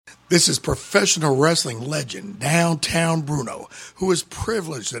This is professional wrestling legend Downtown Bruno, who is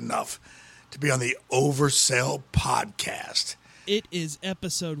privileged enough to be on the Oversell podcast. It is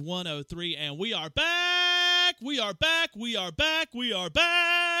episode 103, and we are back! We are back! We are back! We are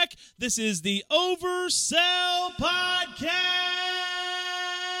back! This is the Oversell podcast!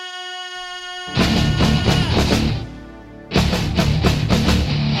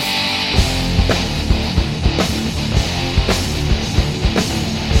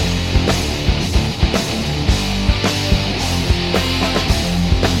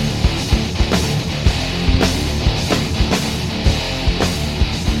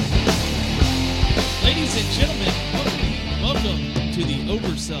 To the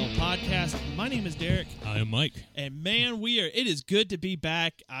Oversell podcast. My name is Derek. I am Mike. And man, it is good to be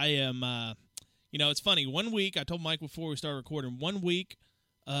back. I am, it's funny. 1 week, I told Mike before we started recording, 1 week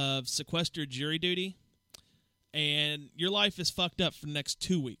of sequestered jury duty, and your life is fucked up for the next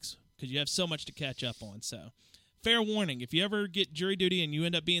 2 weeks because you have so much to catch up on. So, fair warning, if you ever get jury duty and you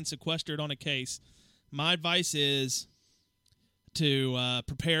end up being sequestered on a case, my advice is to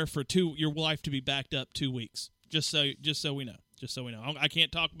prepare for your life to be backed up 2 weeks. Just so we know. Just so we know. I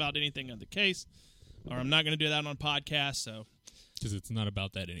can't talk about anything on the case, or I'm not going to do that on podcast. So, because it's not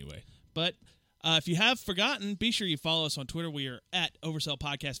about that anyway. But if you have forgotten, be sure you follow us on Twitter. We are at Oversell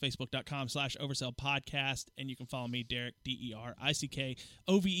Podcast, Facebook.com/Oversell Podcast. And you can follow me, Derick,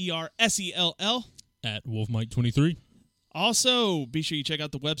 DericKOversell. At WolfMike23. Also, be sure you check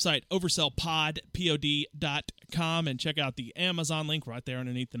out the website, oversellpod.com, and check out the Amazon link right there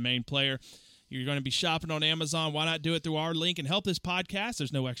underneath the main player. You're going to be shopping on Amazon. Why not do it through our link and help this podcast?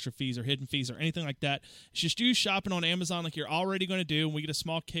 There's no extra fees or hidden fees or anything like that. It's just you shopping on Amazon like you're already going to do, and we get a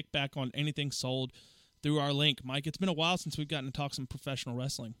small kickback on anything sold through our link. Mike, it's been a while since we've gotten to talk some professional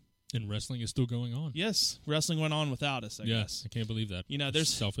wrestling. And wrestling is still going on. Yes, wrestling went on without us, I guess. I can't believe that. There's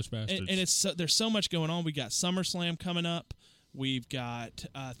selfish bastards. And there's so much going on. We got SummerSlam coming up. We've got,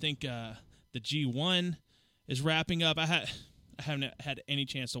 the G1 is wrapping up. I haven't had any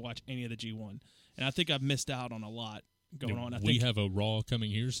chance to watch any of the G1, and I think I've missed out on a lot going on. We have a Raw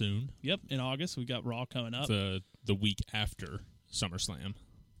coming here soon. Yep, in August we got Raw coming up. The week after SummerSlam.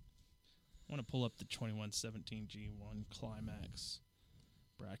 I want to pull up the 21-17 G1 Climax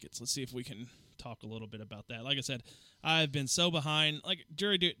brackets. Let's see if we can talk a little bit about that. Like I said, I've been so behind. Like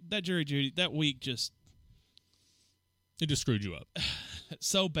jury duty that week just screwed you up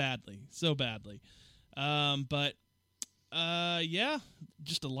so badly. Yeah,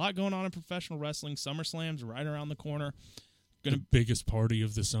 just a lot going on in professional wrestling. SummerSlam's right around the corner. The biggest party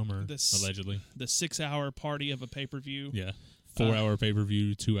of the summer, allegedly. The 6-hour party of a pay-per-view. Yeah. 4-hour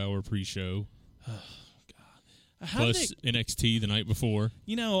pay-per-view, 2-hour pre-show. Oh, God. Plus NXT the night before.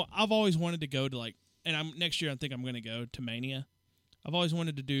 I've always wanted to go to, next year I think I'm going to go to Mania. I've always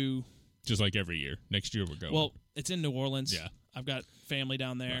wanted to do... Just like every year. Next year we're going. Well, it's in New Orleans. Yeah. I've got family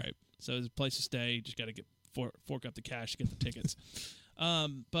down there. Right. So there's a place to stay. Just got to fork up the cash to get the tickets.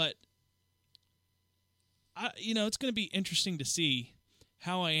 But it's going to be interesting to see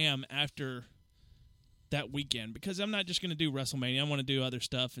how I am after that weekend, because I'm not just going to do WrestleMania. I want to do other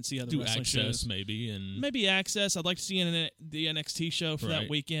stuff and see other wrestling shows. Maybe Access. I'd like to see the NXT show for that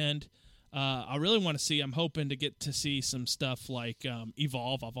weekend. I really want to see. I'm hoping to get to see some stuff like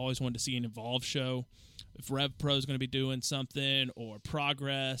Evolve. I've always wanted to see an Evolve show. If Rev Pro is going to be doing something, or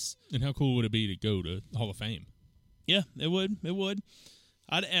Progress. And how cool would it be to go to Hall of Fame? Yeah, it would. It would.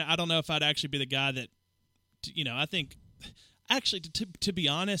 I don't know if I'd actually be the guy that, I think, actually, to be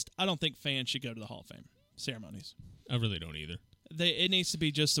honest, I don't think fans should go to the Hall of Fame ceremonies. I really don't either. It needs to be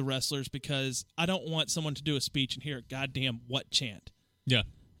just the wrestlers, because I don't want someone to do a speech and hear a goddamn what chant. Yeah.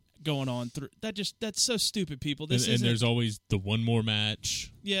 Going on through that's so stupid, people. And there's always the one more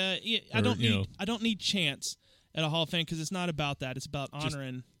match. Yeah, I don't need chants at a Hall of Fame, because it's not about that. It's about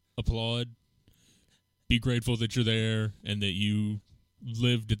honoring. Just applaud. Be grateful that you're there and that you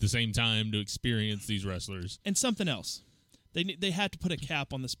lived at the same time to experience these wrestlers. And something else, they had to put a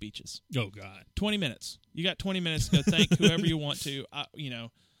cap on the speeches. Oh God, 20 minutes. You got 20 minutes to go thank whoever you want to. I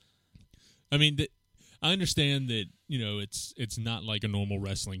mean. I understand that, it's not like a normal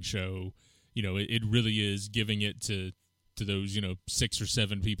wrestling show. It really is giving it to those, 6 or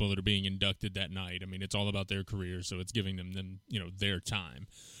 7 people that are being inducted that night. I mean, it's all about their career, so it's giving them their time.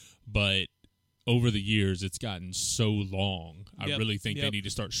 But over the years, it's gotten so long. I really think they need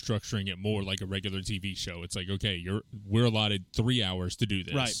to start structuring it more like a regular TV show. It's like, okay, we're allotted 3 hours to do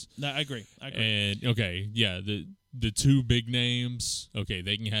this. Right. No, I agree. And, okay, yeah, the 2 big names, okay,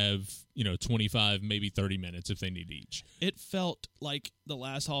 they can have, 25, maybe 30 minutes if they need each. It felt like the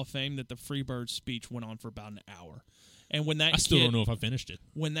last Hall of Fame that the Freebird speech went on for about an hour. And when that I still don't know if I finished it.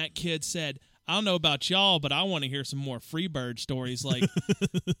 When that kid said, I don't know about y'all, but I want to hear some more Freebird stories. Like, I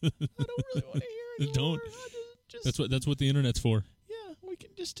don't really want to hear anymore. Don't. That's what the internet's for. Yeah, we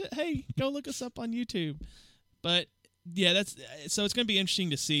can just hey, go look us up on YouTube. But yeah, so it's going to be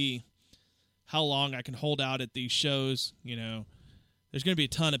interesting to see how long I can hold out at these shows. You know, there's going to be a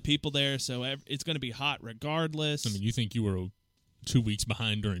ton of people there, so it's going to be hot regardless. I mean, you think you were 2 weeks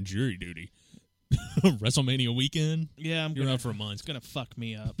behind during jury duty? WrestleMania weekend? Yeah, you're out for a month. It's going to fuck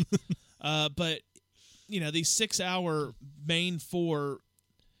me up. But you know, these 6-hour main 4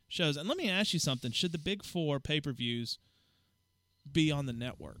 shows. And let me ask you something. Should the big 4 pay-per-views be on the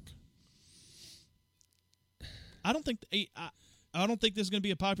network? I don't think this is going to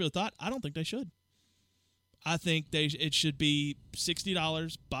be a popular thought. I don't think they should. I think it should be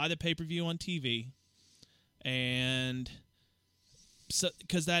 $60, buy the pay-per-view on TV, and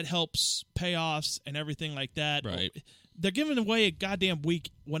because that helps payoffs and everything like that. Right. They're giving away a goddamn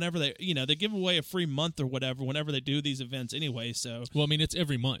week whenever they give away a free month or whatever whenever they do these events anyway. So well, I mean, it's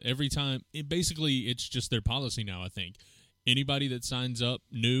every month, every time. Basically, it's just their policy now. I think anybody that signs up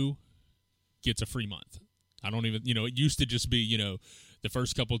new gets a free month. I don't even, it used to just be, the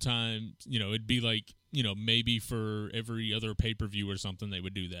first couple times, it'd be like, maybe for every other pay-per-view or something they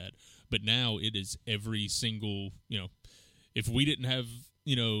would do that. But now it is every single, if we didn't have,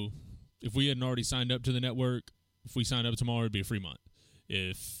 if we hadn't already signed up to the network, if we signed up tomorrow, it'd be a free month.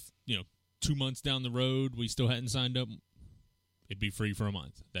 If, 2 months down the road, we still hadn't signed up, it'd be free for a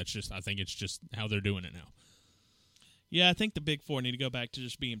month. I think it's just how they're doing it now. Yeah, I think the big 4 need to go back to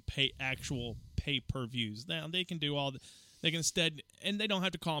just being actual pay-per-views. Now, they can do they can instead, and they don't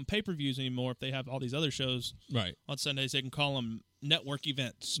have to call them pay-per-views anymore if they have all these other shows right on Sundays. They can call them network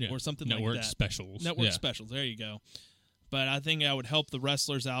events or something like that. Network specials. Network specials, there you go. But I think that would help the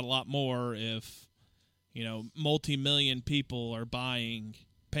wrestlers out a lot more if, multi-million people are paying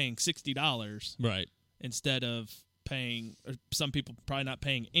 $60. Right. Instead of paying, or some people probably not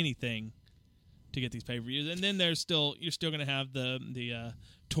paying anything to get these pay-per-views. And then you're still going to have the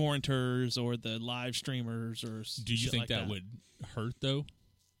torrenters or the live streamers or do you think like that would hurt, though,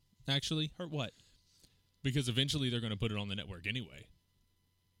 actually? Hurt what? Because eventually they're going to put it on the network anyway.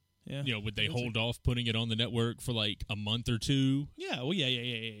 Yeah. Would they hold off putting it on the network for like a month or two? Yeah, well, yeah.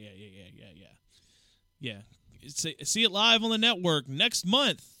 See it live on the network next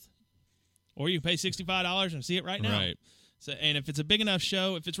month. Or you can pay $65 and see it right now. Right. So, and if it's a big enough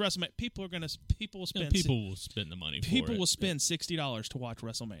show, if it's WrestleMania, people will spend the money. People will spend $60 to watch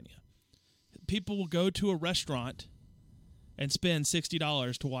WrestleMania. People will go to a restaurant and spend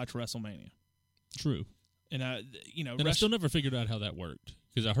 $60 to watch WrestleMania. True. And and I still never figured out how that worked,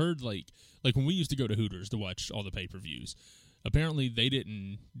 because I heard like when we used to go to Hooters to watch all the pay-per-views, apparently they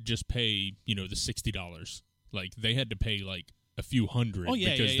didn't just pay the $60. Like they had to pay like a few hundred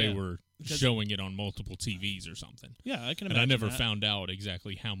because they were showing it on multiple TVs or something. Yeah, I can imagine. And I never that. found out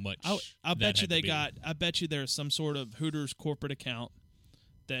exactly how much. I bet you I bet you there's some sort of Hooters corporate account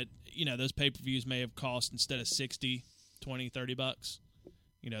that those pay-per-views may have cost, instead of $60, $20, $30.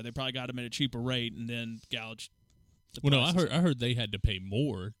 They probably got them at a cheaper rate and then gouged. Well, no, I heard they had to pay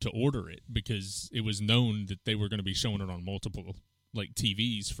more to order it because it was known that they were going to be showing it on multiple like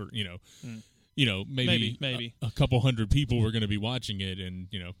TVs for maybe a couple hundred people were going to be watching it, and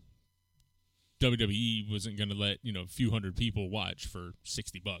WWE wasn't going to let a few hundred people watch for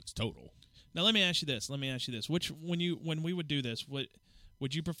 $60 total. Now let me ask you this. When we would do this,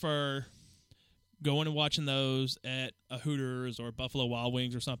 would you prefer going and watching those at a Hooters or Buffalo Wild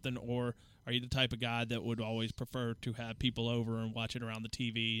Wings or something, or are you the type of guy that would always prefer to have people over and watch it around the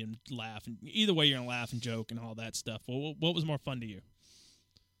TV and laugh? And either way, you're going to laugh and joke and all that stuff. Well, what was more fun to you?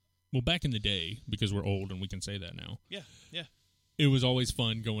 Well, back in the day, because we're old and we can say that now. Yeah. It was always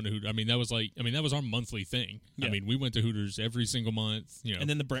fun going to Hooters. I mean, that was our monthly thing. Yeah. I mean, we went to Hooters every single month. And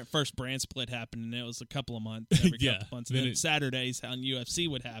then the first brand split happened, and it was a couple of months, every couple of months. And then Saturdays on UFC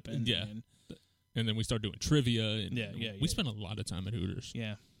would happen. Yeah. And then we started doing trivia. And we spent a lot of time at Hooters.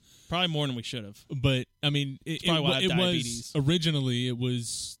 Yeah. Probably more than we should have. But, I mean, it was originally, it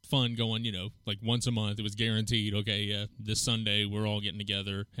was fun going, like once a month. It was guaranteed, okay, yeah, this Sunday we're all getting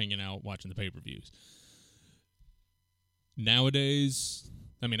together, hanging out, watching the pay-per-views. Nowadays,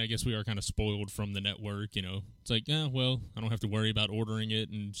 I mean, I guess we are kind of spoiled from the network, It's like, well, I don't have to worry about ordering it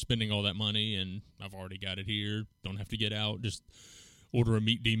and spending all that money, and I've already got it here. Don't have to get out. Just order a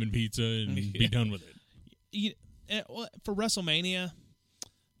Meat Demon pizza and be done with it. For WrestleMania,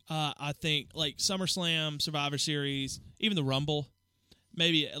 I think like SummerSlam, Survivor Series, even the Rumble,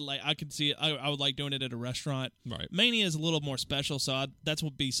 maybe like I could see it. I would like doing it at a restaurant. Right. Mania is a little more special, so that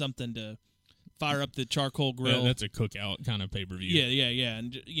would be something fire up the charcoal grill. Yeah, that's a cookout kind of pay-per-view. Yeah,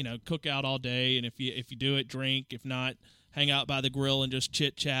 and cook out all day, and if you do it, drink. If not, hang out by the grill and just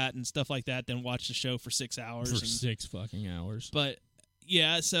chit chat and stuff like that. Then watch the show for 6 hours. For 6 fucking hours. But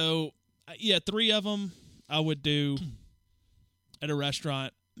yeah, so 3 of them I would do at a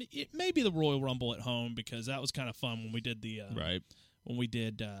restaurant. Maybe the Royal Rumble at home, because that was kind of fun when we did the right. When we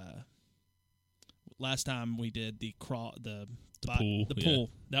did last time we did the pool. The pool.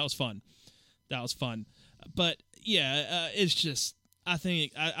 That was fun. But yeah, it's just I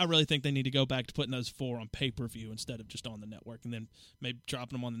really think they need to go back to putting those 4 on pay-per-view instead of just on the network, and then maybe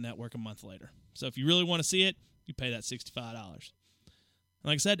dropping them on the network a month later. So if you really want to see it, you pay that $65.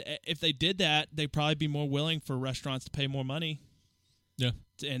 Like I said, if they did that, they'd probably be more willing for restaurants to pay more money. Yeah.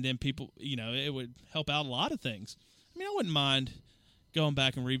 And then people, it would help out a lot of things. I mean, I wouldn't mind going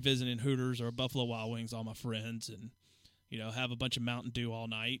back and revisiting Hooters or Buffalo Wild Wings, all my friends, and, have a bunch of Mountain Dew all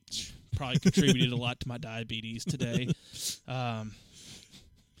night. Probably contributed a lot to my diabetes today.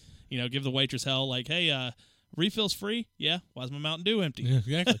 Give the waitress hell, like, hey, refills free? Yeah. Why is my Mountain Dew empty? Yeah,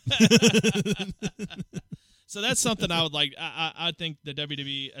 exactly. So that's something I would like. I think the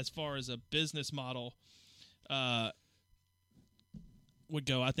WWE, as far as a business model, would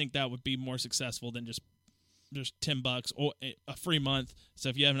go. I think that would be more successful than just $10 or a free month. So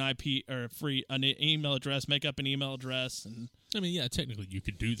if you have an IP or an email address, make up an email address, and I mean, yeah, technically you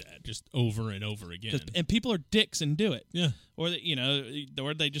could do that just over and over again. And people are dicks and do it. Yeah. Or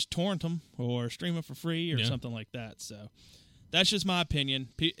or they just torrent them or stream them for free or something like that. So that's just my opinion.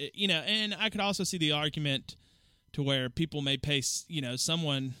 And I could also see the argument to where people may pay.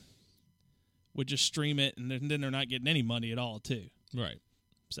 Someone would just stream it, and then they're not getting any money at all, too. Right.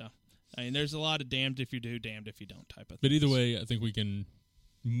 So, I mean, there's a lot of damned if you do, damned if you don't type of thing. But either way, I think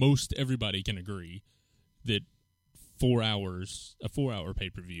most everybody can agree that a 4-hour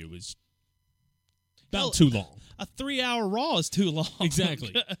pay-per-view is about too long. A 3-hour Raw is too long.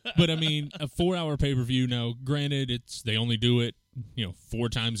 Exactly. But, I mean, a 4-hour pay-per-view, now, granted, they only do it, 4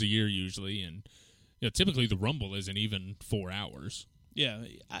 times a year usually, and typically the Rumble isn't even 4 hours. Yeah.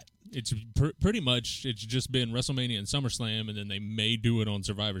 It's pretty much, it's just been WrestleMania and SummerSlam, and then they may do it on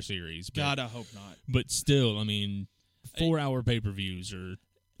Survivor Series. God, I hope not. But still, I mean, 4-hour pay-per-views are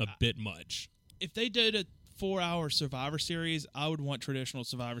a bit much. If they did a 4-hour Survivor Series, I would want traditional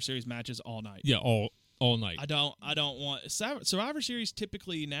Survivor Series matches all night. Yeah, all night. I don't want Survivor Series.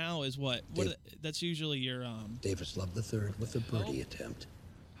 Typically now is what that's usually your Davis Love the third with a birdie attempt.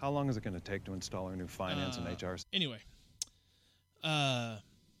 How long is it going to take to install our new finance and HR? Anyway,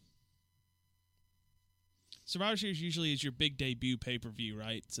 Survivor Series usually is your big debut pay-per-view,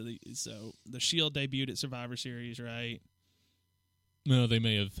 right? So the Shield debuted at Survivor Series, right? No, they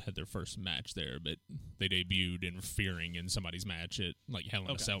may have had their first match there, but they debuted interfering in somebody's match at like Hell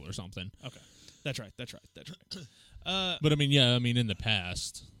in a Cell or something. Okay, that's right. But I mean, in the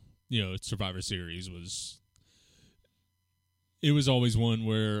past, Survivor Series was always one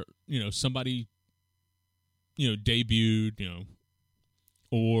where somebody debuted,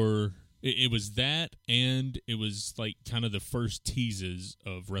 or it was that, and it was like kind of the first teases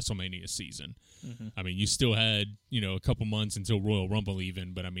of WrestleMania season. Mm-hmm. I mean, you still had a couple months until Royal Rumble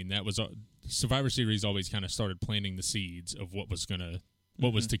even, but I mean that was Survivor Series always kind of started planting the seeds of what was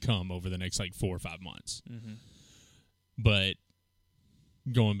to come over the next like 4 or 5 months. Mm-hmm. But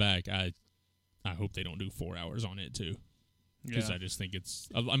going back, I hope they don't do 4 hours on it too, because I just think it's.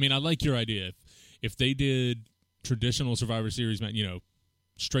 I mean, I like your idea. If they did traditional Survivor Series,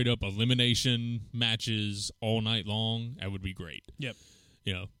 straight up elimination matches all night long, that would be great. Yep.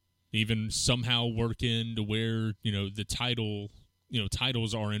 Even somehow work in to where, the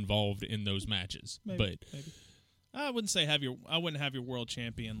titles are involved in those matches. Maybe. I wouldn't say I wouldn't have your world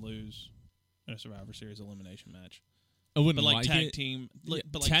champion lose in a Survivor Series elimination match. I wouldn't, but like like tag it. team, but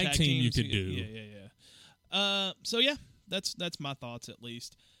like tag team teams, you could do. Yeah. So yeah, that's my thoughts at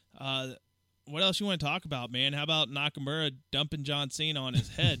least. What else you want to talk about, man? How about Nakamura dumping John Cena on his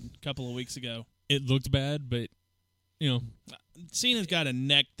head a couple of weeks ago? It looked bad, but Cena's got a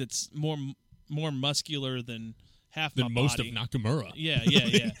neck that's more muscular than half my body. Most of Nakamura. Yeah.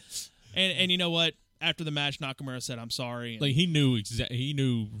 And you know what? After the match, Nakamura said, "I'm sorry." Like he knew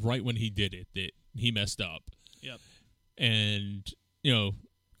right when he did it that he messed up. Yep. And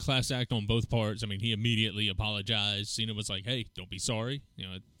class act on both parts. I mean, he immediately apologized. Cena was like, "Hey, don't be sorry."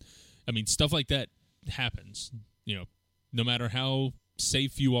 I mean, stuff like that happens. No matter how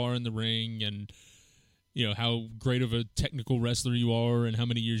safe you are in the ring and how great of a technical wrestler you are and how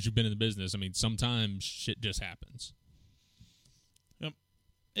many years you've been in the business. I mean, sometimes shit just happens. Yep,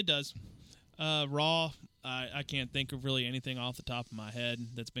 it does. Raw, I can't think of really anything off the top of my head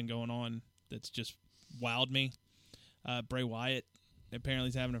that's been going on that's just wowed me. Bray Wyatt apparently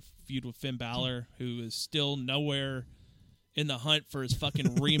is having a feud with Finn Balor, who is still nowhere in the hunt for his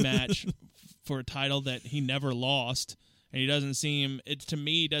fucking rematch for a title that he never lost. And he doesn't seem, to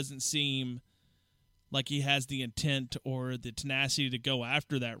me, doesn't seem like he has the intent or the tenacity to go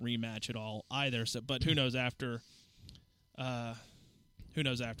after that rematch at all either. So, but who knows after what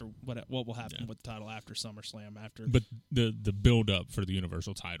will happen with the title after SummerSlam? But the build up for the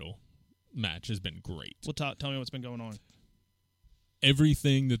Universal title match has been great. Well, tell me what's been going on.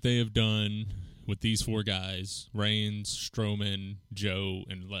 Everything that they have done with these four guys, Reigns, Strowman, Joe,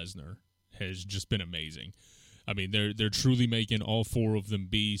 and Lesnar, has just been amazing. I mean, they're truly making all four of them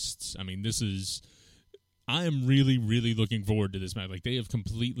beasts. I mean, I am really, really looking forward to this match. Like, they have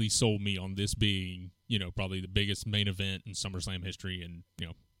completely sold me on this being, probably the biggest main event in SummerSlam history, and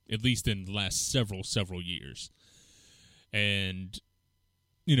at least in the last several years. And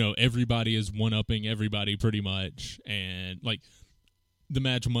everybody is one-upping everybody pretty much, and like the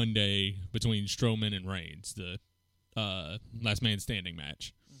match Monday between Strowman and Reigns, the last man standing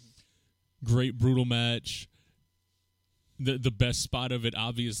match. Mm-hmm. Great, brutal match. The best spot of it,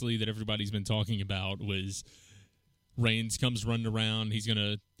 obviously, that everybody's been talking about was Reigns comes running around. He's going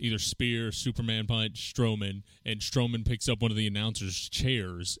to either spear, Superman punch Strowman, and Strowman picks up one of the announcer's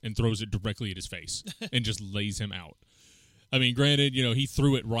chairs and throws it directly at his face and just lays him out. I mean, granted, he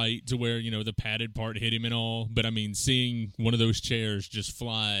threw it right to where, the padded part hit him and all, but I mean, seeing one of those chairs just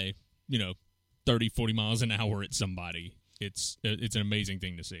fly, 30, 40 miles an hour at somebody, it's an amazing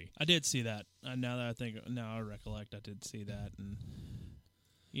thing to see. I did see that. Now I recollect, I did see that, and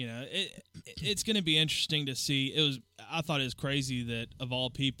it's going to be interesting to see. I thought it was crazy that of all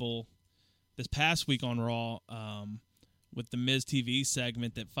people, this past week on Raw, with the Miz TV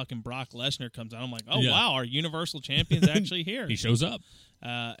segment, that fucking Brock Lesnar comes out. I'm like, wow, our Universal Champion's actually here. He shows up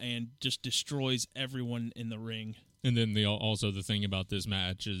and just destroys everyone in the ring. And then also the thing about this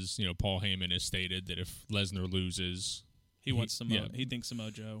match is, Paul Heyman has stated that if Lesnar loses, he wants he thinks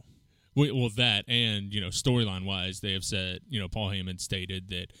Samoa Joe. Well, that, and storyline wise, they have said, Paul Heyman stated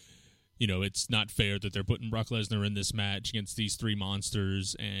that it's not fair that they're putting Brock Lesnar in this match against these three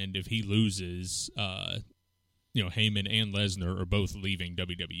monsters, and if he loses, Heyman and Lesnar are both leaving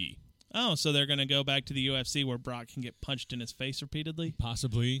WWE. Oh, so they're going to go back to the UFC where Brock can get punched in his face repeatedly?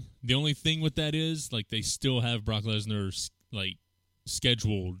 Possibly. The only thing with that is, like, they still have Brock Lesnar, like,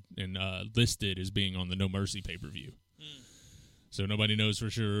 scheduled and listed as being on the No Mercy pay-per-view. So nobody knows for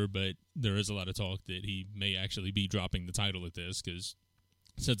sure, but there is a lot of talk that he may actually be dropping the title at this, because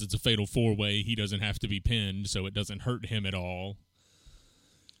since it's a fatal four-way, he doesn't have to be pinned, so it doesn't hurt him at all.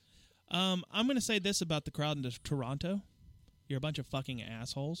 I'm going to say this about the crowd in Toronto. You're a bunch of fucking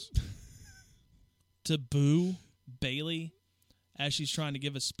assholes. To boo Bayley as she's trying to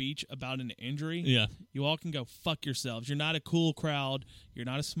give a speech about an injury. Yeah. You all can go fuck yourselves. You're not a cool crowd. You're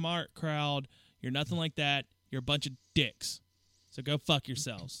not a smart crowd. You're nothing like that. You're a bunch of dicks. So go fuck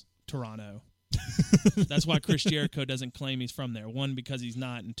yourselves, Toronto. That's why Chris Jericho doesn't claim he's from there. One, because he's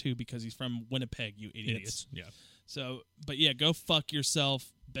not, and two, because he's from Winnipeg, you idiots. Yeah. So, but yeah, go fuck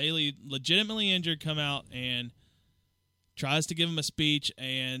yourself. Bayley, legitimately injured, come out and tries to give him a speech,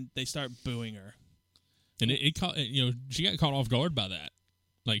 and they start booing her. And she got caught off guard by that.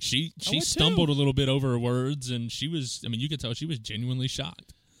 Like, she stumbled a little bit over her words, and she was, you could tell she was genuinely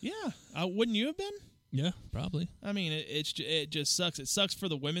shocked. Yeah. Wouldn't you have been? Yeah, probably. I mean, it just sucks. It sucks for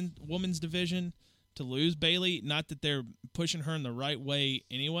the women's division to lose Bayley. Not that they're pushing her in the right way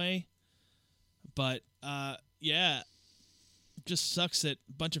anyway, but yeah, it just sucks that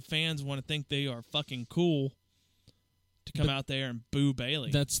a bunch of fans want to think they are fucking cool to come out there and boo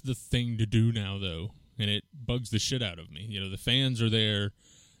Bayley. That's the thing to do now, though, and it bugs the shit out of me. The fans are there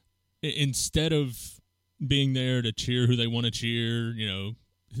instead of being there to cheer who they want to cheer.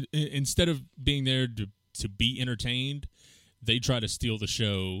 Instead of being there to be entertained, they try to steal the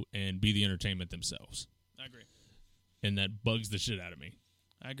show and be the entertainment themselves. I agree. And that bugs the shit out of me.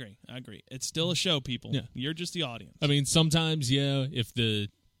 I agree. It's still a show, people. Yeah. You're just the audience. I mean, sometimes, yeah, if the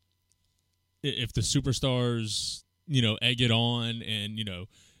superstars, egg it on and,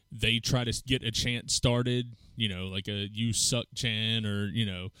 they try to get a chant started, like a "you suck" chant or,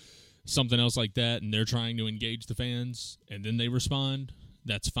 something else like that, and they're trying to engage the fans, and then they respond,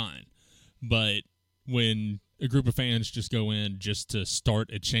 that's fine. But when a group of fans just go in just to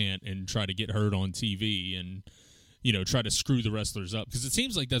start a chant and try to get heard on TV and, try to screw the wrestlers up, because it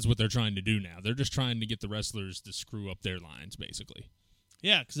seems like that's what they're trying to do now. They're just trying to get the wrestlers to screw up their lines, basically.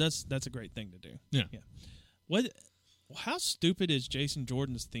 Yeah, because that's a great thing to do. Yeah. How stupid is Jason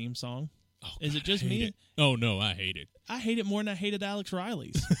Jordan's theme song? Oh, Is it just me? Oh, no, I hate it. I hate it more than I hated Alex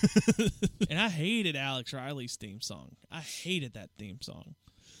Riley's. And I hated Alex Riley's theme song. I hated that theme song.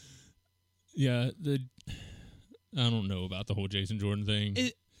 Yeah, I don't know about the whole Jason Jordan thing.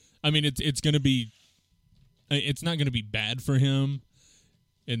 It's going to be... It's not going to be bad for him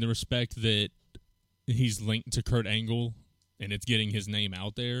in the respect that he's linked to Kurt Angle and it's getting his name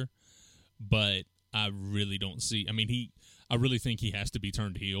out there. But I really don't see... I really think he has to be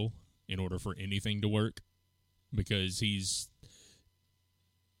turned heel in order for anything to work, because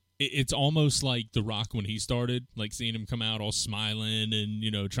it's almost like The Rock when he started, like seeing him come out all smiling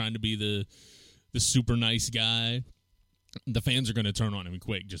and, trying to be the super nice guy. The fans are going to turn on him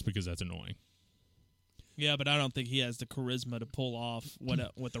quick just because that's annoying. Yeah, but I don't think he has the charisma to pull off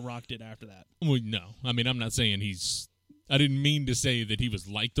what The Rock did after that. Well, no. I'm not saying I didn't mean to say that he was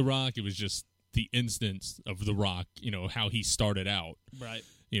like The Rock. It was just the instance of The Rock, how he started out. Right.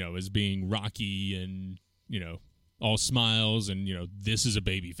 As being Rocky and, all smiles and, this is a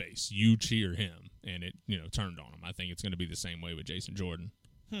baby face. You cheer him. And it, turned on him. I think it's going to be the same way with Jason Jordan.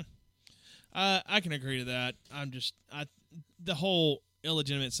 I can agree to that. The whole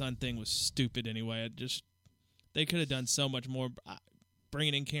illegitimate son thing was stupid anyway. They could have done so much more.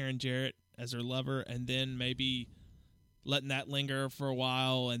 Bringing in Karen Jarrett as her lover and then maybe letting that linger for a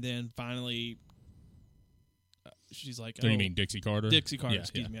while and then finally... she's like, you mean Dixie Carter?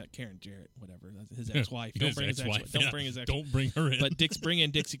 Excuse me, Karen Jarrett, whatever. That's his ex-wife. Don't bring his ex-wife. Don't bring his ex-wife. Don't bring her in. But bring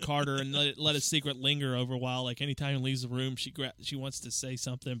in Dixie Carter and let his secret linger over a while. Like, anytime he leaves the room, she wants to say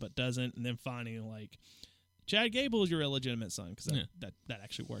something but doesn't. And then finally, like, Chad Gable is your illegitimate son, because that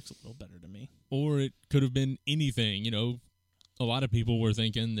actually works a little better to me. Or it could have been anything. A lot of people were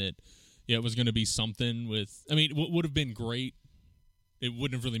thinking that, it was going to be something with... what would have been great, it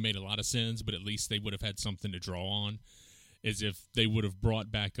wouldn't have really made a lot of sense, but at least they would have had something to draw on, as if they would have brought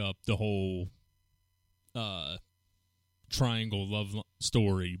back up the whole triangle love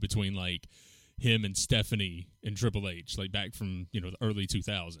story between, like, him and Stephanie and Triple H, like, back from, the early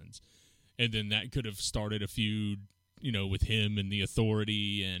 2000s. And then that could have started a feud, with him and the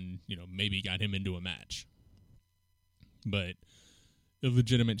Authority and, maybe got him into a match. But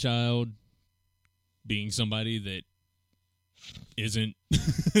illegitimate child being somebody that isn't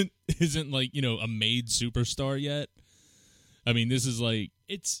like, a made superstar yet. This is like...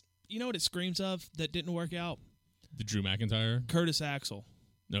 It's... You know what it screams of that didn't work out? The Drew McIntyre? Curtis Axel.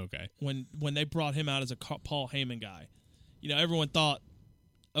 Okay. When they brought him out as a Paul Heyman guy. Everyone thought,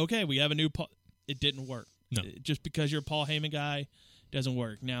 okay, we have a new Paul... It didn't work. No. Just because you're a Paul Heyman guy doesn't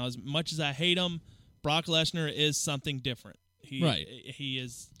work. Now, as much as I hate him, Brock Lesnar is something different. He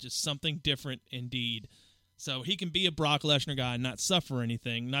is just something different indeed. So he can be a Brock Lesnar guy and not suffer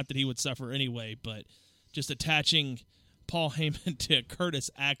anything. Not that he would suffer anyway, but just attaching Paul Heyman to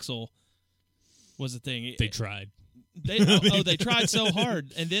Curtis Axel was the thing. They tried. They tried so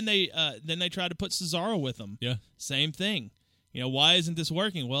hard, and then they tried to put Cesaro with them. Yeah, same thing. Why isn't this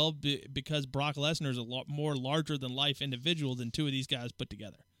working? Well, because Brock Lesnar is a lot more larger than life individual than two of these guys put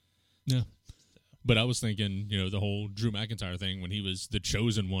together. Yeah. But I was thinking, the whole Drew McIntyre thing when he was the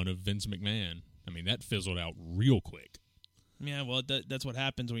chosen one of Vince McMahon. That fizzled out real quick. Yeah, well, that's what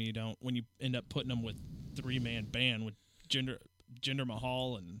happens when you end up putting them with 3-man band with Jinder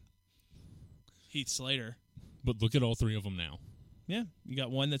Mahal and Heath Slater. But look at all three of them now. Yeah, you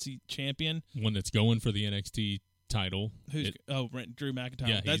got one that's a champion, one that's going for the NXT title. Drew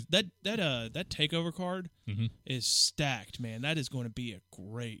McIntyre. Yeah, that takeover card is stacked, man. That is going to be a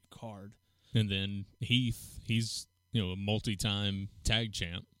great card. And then Heath, he's a multi-time tag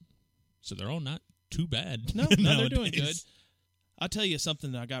champ. So they're all not too bad. No, they're doing good. I'll tell you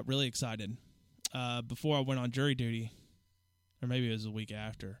something that I got really excited before I went on jury duty, or maybe it was a week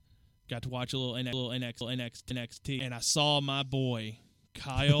after. Got to watch a little NXT, and I saw my boy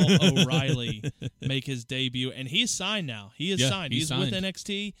Kyle O'Reilly make his debut, and he's signed now. He is signed. He's signed with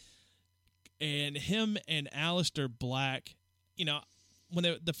NXT, and him and Aleister Black. When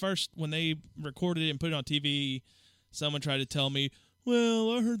they recorded it and put it on TV, someone tried to tell me,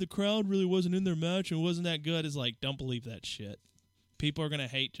 well, I heard the crowd really wasn't in their match and it wasn't that good. It's like, don't believe that shit. People are going to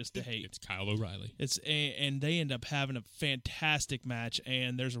hate just to hate. It's Kyle O'Reilly. And they end up having a fantastic match,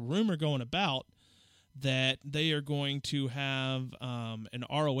 and there's a rumor going about that they are going to have an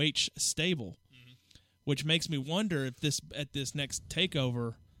ROH stable, which makes me wonder if at this next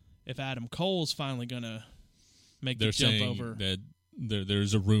takeover, if Adam Cole's finally going to make the jump over. That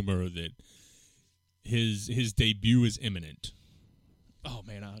there's a rumor that his debut is imminent. Oh,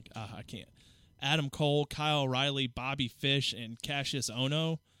 man, I can't. Adam Cole, Kyle O'Reilly, Bobby Fish, and Cassius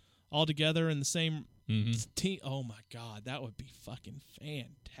Ohno all together in the same team. Oh, my God. That would be fucking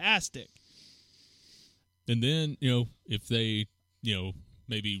fantastic. And then, if they,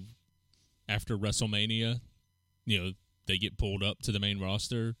 maybe after WrestleMania, they get pulled up to the main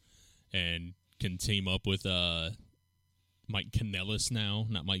roster and can team up with Mike Kanellis now,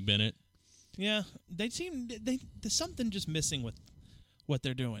 not Mike Bennett. Yeah, there's something just missing with what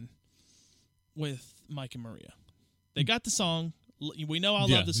they're doing with Mike and Maria. They got the song. We know I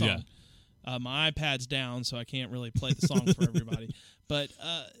love the song. Yeah. My iPad's down, so I can't really play the song for everybody. But,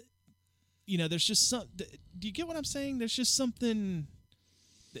 there's just some... Do you get what I'm saying? There's just something...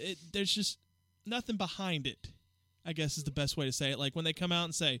 There's just nothing behind it, I guess is the best way to say it. Like when they come out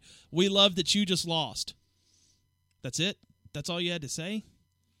and say, "We love that you just lost." That's it? That's all you had to say?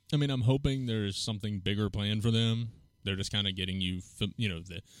 I mean, I'm hoping there's something bigger planned for them. They're just kind of getting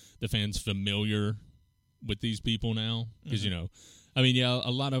the fans familiar with these people now. Because, a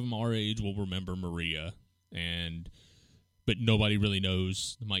lot of them our age will remember Maria, but nobody really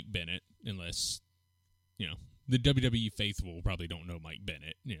knows Mike Bennett unless, the WWE faithful probably don't know Mike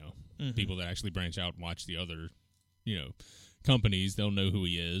Bennett. People that actually branch out and watch the other, companies, they'll know who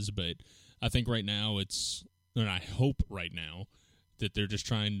he is. But I think right now and I hope right now that they're just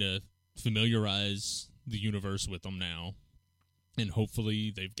trying to familiarize the universe with them now. And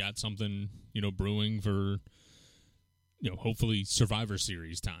hopefully they've got something, brewing for, hopefully Survivor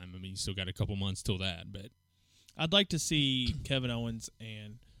Series time. I mean, you still got a couple months till that, but I'd like to see Kevin Owens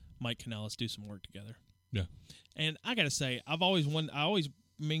and Mike Kanellis do some work together. Yeah. And I got to say, I always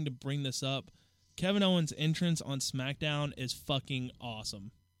mean to bring this up. Kevin Owens' entrance on SmackDown is fucking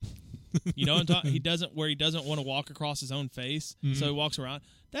awesome. You know what I'm talking? He doesn't want to walk across his own face, so he walks around.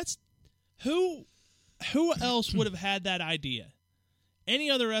 That's who else would have had that idea? Any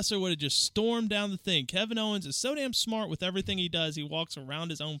other wrestler would have just stormed down the thing. Kevin Owens is so damn smart with everything he does. He walks around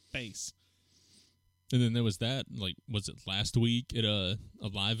his own face. And then there was that, was it last week at a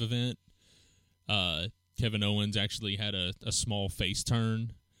live event? Kevin Owens actually had a small face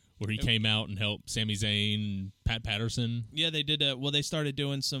turn where he came out and helped Sami Zayn and Pat Patterson. Yeah, they did. They started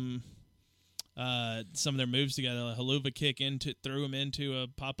doing some of their moves together. A haluva kick threw him into a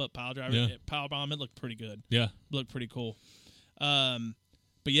pop-up pile driver, power bomb. It looked pretty good. Yeah, looked pretty cool.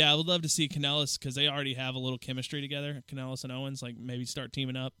 But yeah, I would love to see Kanellis because they already have a little chemistry together. Kanellis and Owens, maybe start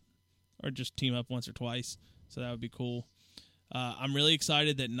teaming up, or just team up once or twice. So that would be cool. I'm really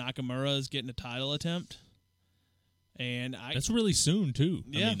excited that Nakamura is getting a title attempt. And that's really soon too.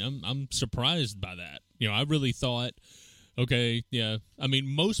 Yeah. I mean, I'm surprised by that. I really thought, okay, yeah. I mean,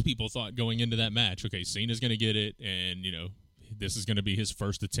 most people thought going into that match, okay, Cena's going to get it, and this is going to be his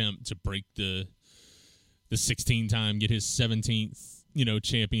first attempt to break the 16-time, get his 17th,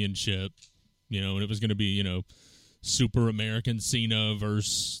 championship. And it was going to be, Super American Cena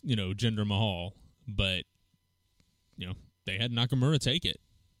versus, Jinder Mahal, but they had Nakamura take it.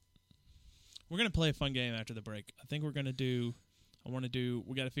 We're going to play a fun game after the break. I think we're going to do...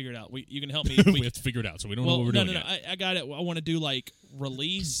 we got to figure it out. You can help me. We have to figure it out, so we don't know what we're doing yet. I got it. I want to do,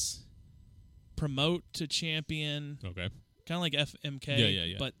 release, promote to champion. Okay. Kind of like FMK.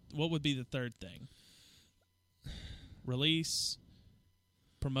 Yeah. But what would be the third thing? Release,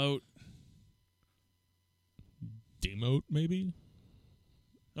 promote. Demote, maybe?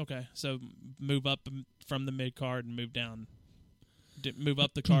 Okay, so move up from the mid-card and move down. Move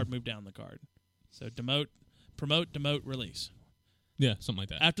up the card, move down the card. So promote, demote, release. Yeah, something like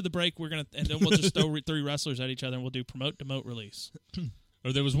that. After the break, and then we'll just throw three wrestlers at each other, and we'll do promote, demote, release.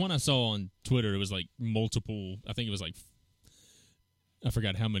 Or there was one I saw on Twitter. It was multiple. I think it was I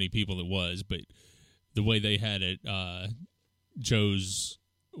forgot how many people it was, but the way they had it chose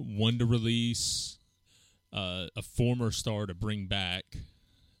one to release, a former star to bring back,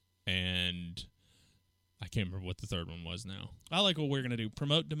 and I can't remember what the third one was now. I like what we're going to do.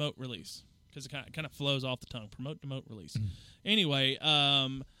 Promote, demote, release. Because it kind of flows off the tongue. Promote, demote, release. Anyway,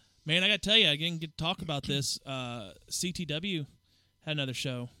 man, I got to tell you, I didn't get to talk about this. CTW had another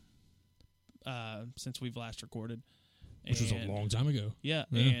show since we've last recorded. Which was a long time ago. Yeah.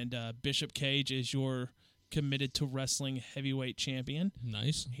 And Bishop Cage is your committed to wrestling heavyweight champion.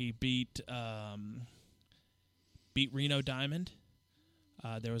 Nice. He beat Reno Diamond.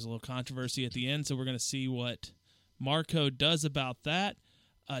 There was a little controversy at the end, so we're going to see what Marco does about that.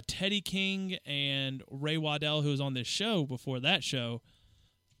 Teddy King and Ray Waddell, who was on this show before that show,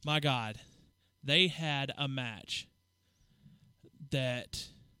 my God, they had a match that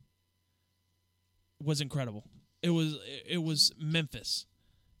was incredible. It was Memphis.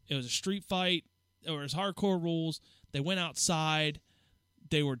 It was a street fight. There was hardcore rules. They went outside.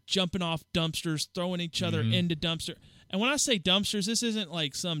 They were jumping off dumpsters, throwing each other into dumpster. And when I say dumpsters, this isn't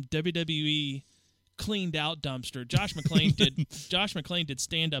like some WWE cleaned out dumpster. Josh McClain did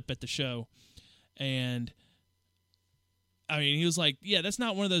stand up at the show, And I mean, he was like, yeah, that's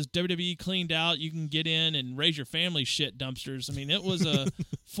not one of those WWE cleaned out, you can get in and raise your family shit dumpsters. I mean, it was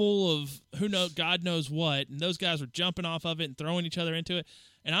full of God knows what, and those guys were jumping off of it and throwing each other into it.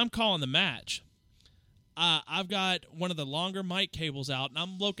 And I'm calling the match. I've got one of the longer mic cables out, and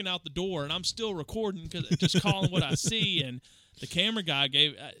I'm looking out the door, and I'm still recording, just calling what I see. And the camera guy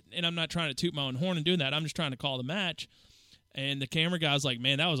and I'm not trying to toot my own horn and doing that, I'm just trying to call the match. And the camera guy was like,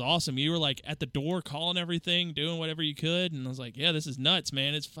 man, that was awesome. You were like at the door calling everything, doing whatever you could. And I was like, yeah, this is nuts,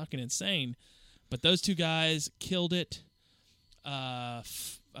 man. It's fucking insane. But those two guys killed it. I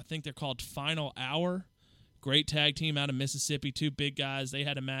think they're called Final Hour. Great tag team out of Mississippi. Two big guys. They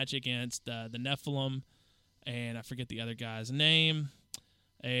had a match against the Nephilim. And I forget the other guy's name.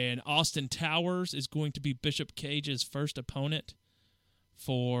 And Austin Towers is going to be Bishop Cage's first opponent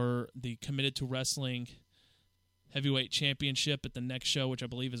for the Committed to Wrestling Heavyweight Championship at the next show, which I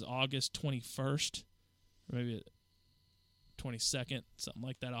believe is August 21st, or maybe 22nd, something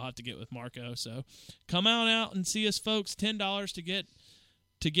like that. I'll have to get with Marco. So come on out and see us, folks. $10 to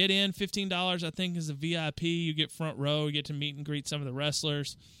get in. $15, I think, is a VIP. You get front row. You get to meet and greet some of the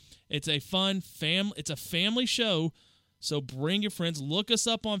wrestlers. It's a fun It's a family show. So bring your friends. Look us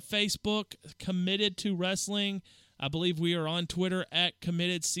up on Facebook, Committed to Wrestling. I believe we are on Twitter at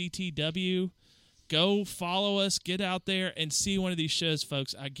CommittedCTW. Go follow us, get out there, and see one of these shows,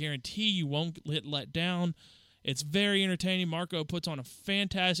 folks. I guarantee you won't get let down. It's very entertaining. Marco puts on a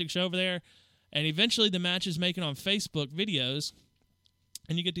fantastic show over there. And eventually the matches make it on Facebook videos,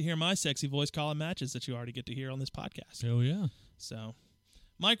 and you get to hear my sexy voice calling matches that you already get to hear on this podcast. Hell yeah. So,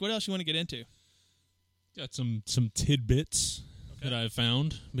 Mike, what else you want to get into? Got some tidbits that I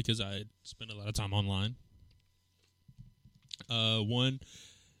found because I spent a lot of time online. One,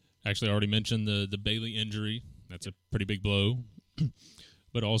 actually I already mentioned the Bailey injury. That's a pretty big blow.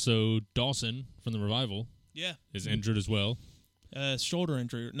 But also Dawson from the Revival is injured as well. Shoulder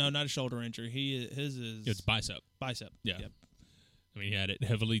injury. No, not a shoulder injury. His is... It's bicep. Bicep. Yeah. Yep. I mean, he had it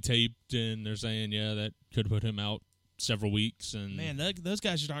heavily taped, and they're saying, that could put him out several weeks. And man, those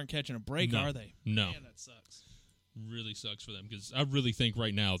guys just aren't catching a break, are they? No. Man, that sucks. Really sucks for them because I really think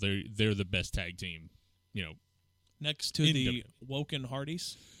right now they're the best tag team, next to the Woken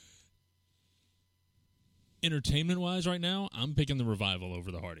Hardys. Entertainment-wise right now, I'm picking the Revival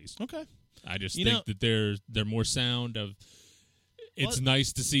over the Hardys. Okay. I just think that they're more sound. It's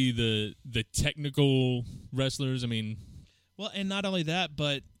nice to see the technical wrestlers. I mean... Well, and not only that,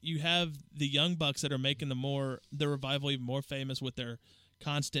 but you have the Young Bucks that are making the Revival even more famous with their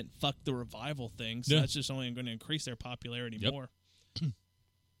constant "fuck the Revival" thing. So that's just only going to increase their popularity more.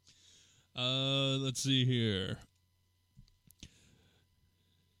 Let's see here.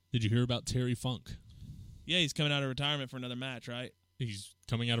 Did you hear about Terry Funk? Yeah, he's coming out of retirement for another match, right? He's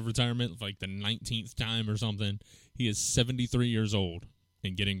coming out of retirement like the 19th time or something. He is 73 years old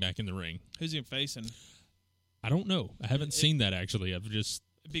and getting back in the ring. Who's he facing? I don't know. I haven't seen that, actually. I've just...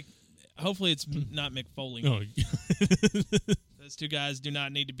 Hopefully it's not Mick Foley. Oh. Those two guys do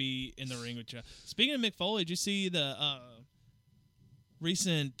not need to be in the ring with you. Speaking of Mick Foley, did you see the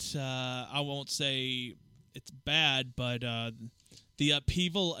recent, I won't say it's bad, but the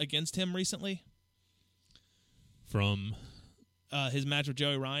upheaval against him recently? From? His match with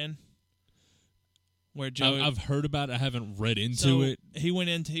Joey Ryan. Where I've heard about it. I haven't read into it.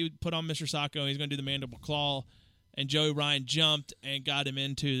 He put on Mr. Sacco, and he's going to do the mandible claw, and Joey Ryan jumped and got him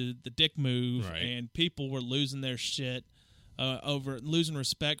into the dick move, and people were losing their shit losing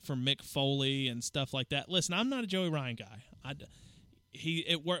respect for Mick Foley and stuff like that. Listen, I'm not a Joey Ryan guy.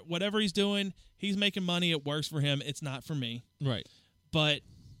 Whatever he's doing, he's making money. It works for him. It's not for me. Right. But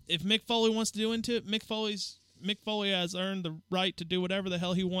if Mick Foley wants to do into it, Mick Foley has earned the right to do whatever the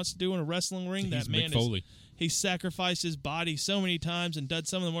hell he wants to do in a wrestling ring. He's Mick Foley. He's sacrificed his body so many times and done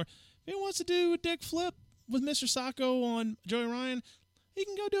some of the more. If he wants to do a dick flip with Mr. Sacco on Joey Ryan, he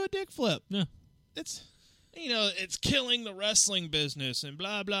can go do a dick flip. Yeah. It's killing the wrestling business and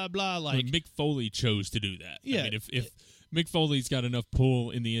blah, blah, blah. Like Mick Foley chose to do that. Yeah. I mean, if Mick Foley's got enough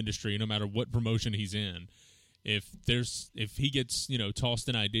pull in the industry, no matter what promotion he's in, if he gets, tossed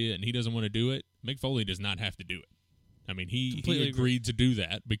an idea and he doesn't want to do it, Mick Foley does not have to do it. I mean, he agreed to do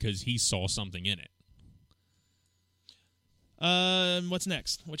that because he saw something in it. What's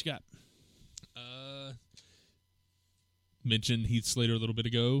next? What you got? Mentioned Heath Slater a little bit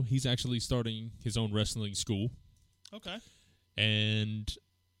ago. He's actually starting his own wrestling school. Okay. And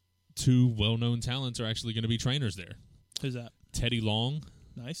two well-known talents are actually going to be trainers there. Who's that? Teddy Long.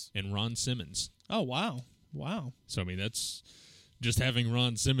 Nice. And Ron Simmons. Oh, wow. So, I mean, that's just having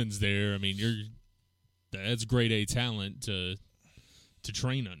Ron Simmons there. I mean, that's grade A talent to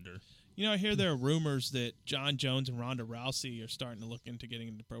train under. You know, I hear there are rumors that John Jones and Ronda Rousey are starting to look into getting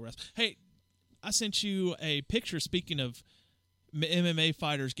into pro wrestling. Hey, I sent you a picture, speaking of MMA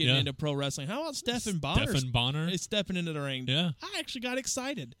fighters getting into pro wrestling. How about Stephen Bonner? Stephen Bonner is stepping into the ring. Yeah. I actually got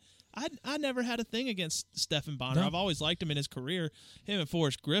excited. I never had a thing against Stephen Bonner. No. I've always liked him in his career. Him and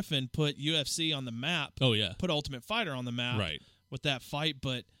Forrest Griffin put UFC on the map. Oh, yeah. Put Ultimate Fighter on the map. Right. With that fight.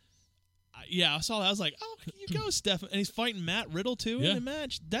 But, yeah, I saw that. I was like, oh, you go, Stephen. And he's fighting Matt Riddle, too, in a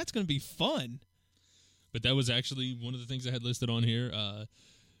match. That's going to be fun. But that was actually one of the things I had listed on here.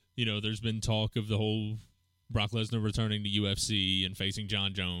 You know, there's been talk of the whole Brock Lesnar returning to UFC and facing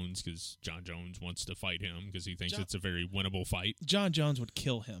John Jones because John Jones wants to fight him because he thinks it's a very winnable fight. John Jones would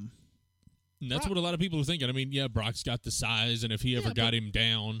kill him. And that's what a lot of people are thinking. I mean, yeah, Brock's got the size, and if he ever got him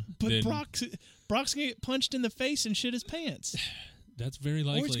down, but then Brock's going to get punched in the face and shit his pants. That's very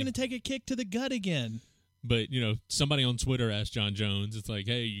likely. Or he's going to take a kick to the gut again. But, you know, somebody on Twitter asked John Jones, it's like,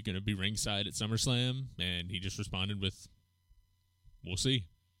 hey, you going to be ringside at SummerSlam? And he just responded with, we'll see.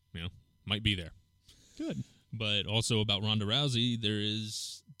 You know, might be there. Good. But also about Ronda Rousey, there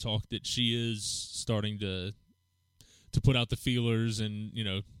is talk that she is starting to put out the feelers and, you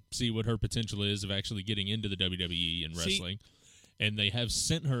know, see what her potential is of actually getting into the WWE and wrestling. And they have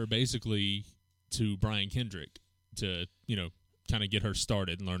sent her basically to Brian Kendrick to, you know, kind of get her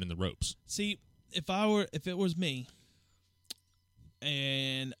started and learning the ropes. See, if it was me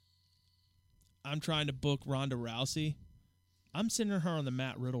and I'm trying to book Ronda Rousey, I'm sending her on the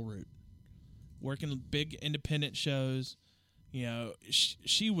Matt Riddle route. Working big independent shows. You know,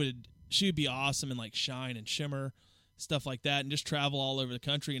 she would be awesome in like Shine and Shimmer, stuff like that, and just travel all over the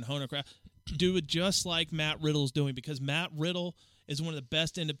country and hone her craft. Do it just like Matt Riddle's doing, because Matt Riddle is one of the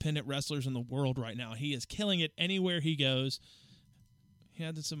best independent wrestlers in the world right now. He is killing it anywhere he goes. He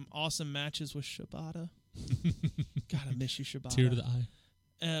had some awesome matches with Shibata. God, I miss you, Shibata. Tear to the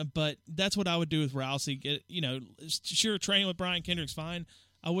eye. But that's what I would do with Rousey. Sure, training with Brian Kendrick's fine.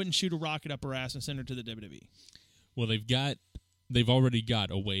 I wouldn't shoot a rocket up her ass and send her to the WWE. Well, they've already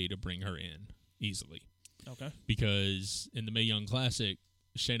got a way to bring her in easily. Okay. Because in the Mae Young Classic,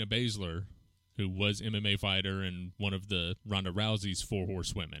 Shayna Baszler, who was MMA fighter and one of the Ronda Rousey's 4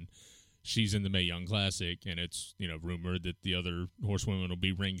 horsewomen, she's in the Mae Young Classic, and it's, you know, rumored that the other horsewomen will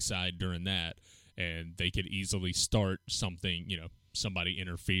be ringside during that, and they could easily start something, you know, somebody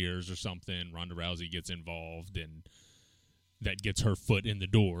interferes or something, Ronda Rousey gets involved, and that gets her foot in the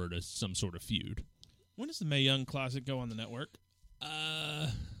door to some sort of feud. When does the Mae Young Classic go on the network?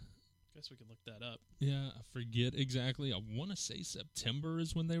 Guess we could look that up. Yeah, I forget exactly. I want to say September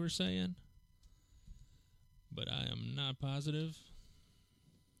is when they were saying, but I am not positive.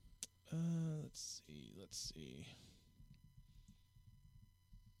 Let's see.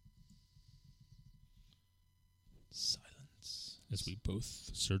 Silence. As we both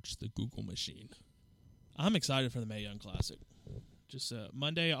search the Google machine. I'm excited for the Mae Young Classic. Just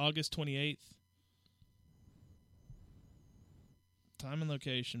Monday, August 28th. Time and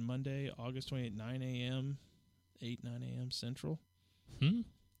location, Monday, August 28th, 9 a.m., 9 a.m. Central.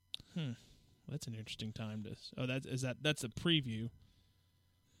 That's an interesting time to... Oh, that's a preview.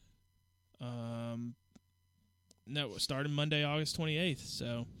 No, starting Monday, August 28th,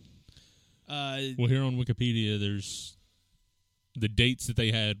 so... well, here on Wikipedia, there's... The dates that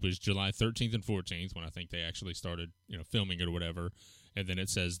they had was July 13th and 14th, when I think they actually started, you know, filming it or whatever. And then it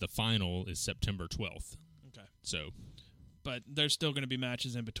says the final is September 12th. Okay. So... But there's still going to be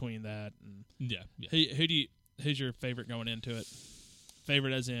matches in between that. And yeah. Who's your favorite going into it?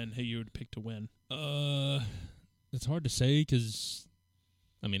 Favorite as in who you would pick to win? It's hard to say because,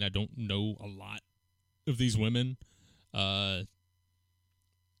 I mean, I don't know a lot of these women. Of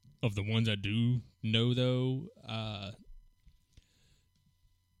the ones I do know, though,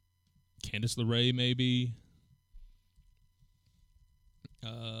 Candice LeRae, maybe.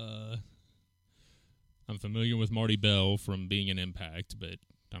 I'm familiar with Marty Bell from being in Impact, but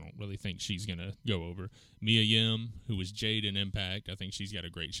I don't really think she's going to go over. Mia Yim, who was Jade in Impact, I think she's got a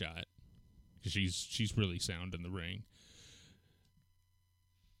great shot because she's really sound in the ring.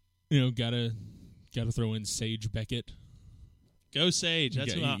 You know, gotta throw in Sage Beckett. Go Sage.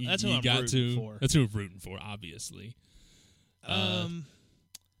 That's who I'm rooting for. That's who I'm rooting for, obviously.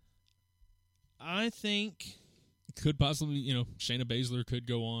 I think could possibly, you know, Shayna Baszler could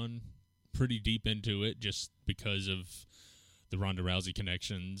go on pretty deep into it just because of the Ronda Rousey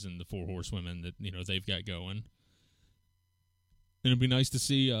connections and the 4 horsewomen that, you know, they've got going. And it'd be nice to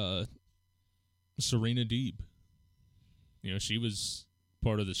see Serena Deeb. You know, she was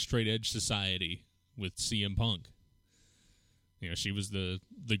part of the Straight Edge Society with CM Punk. You know, she was the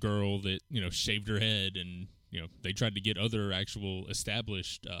girl that, you know, shaved her head, and, you know, they tried to get other actual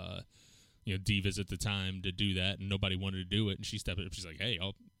established Divas at the time to do that, and nobody wanted to do it. And she stepped up. She's like, "Hey,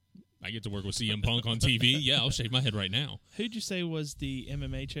 I get to work with CM Punk on TV. Yeah, I'll shave my head right now." Who'd you say was the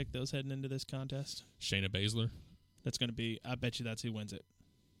MMA chick that was heading into this contest? Shayna Baszler. That's going to be. I bet you that's who wins it.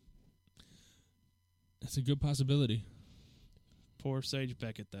 That's a good possibility. Poor Sage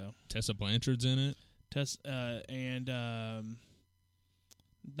Beckett, though. Tessa Blanchard's in it. And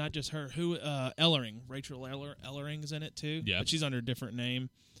not just her. Who? Ellering. Rachel Ellering's in it too. Yeah, but she's under a different name.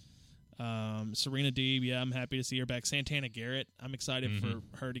 Serena Deeb. Yeah, I'm happy to see her back. Santana Garrett. I'm excited for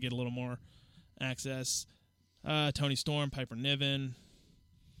her to get a little more access. Toni Storm, Piper Niven,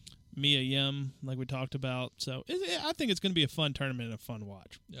 Mia Yim, like we talked about. So I think it's going to be a fun tournament and a fun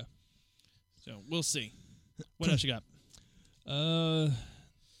watch. Yeah. So we'll see. What else you got?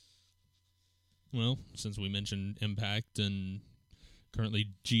 Well, since we mentioned Impact and currently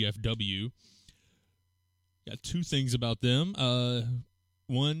GFW, got two things about them.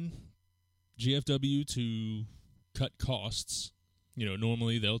 One, GFW to cut costs.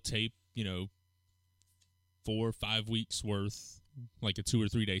 Normally they'll tape, 4 or 5 weeks worth, like a 2 or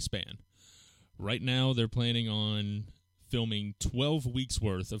 3 day span. Right now they're planning on filming 12 weeks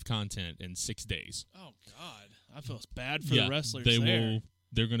worth of content in 6 days. Oh God, I feel bad for the wrestlers.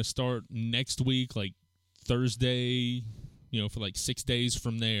 They're going to start next week, like Thursday, for like 6 days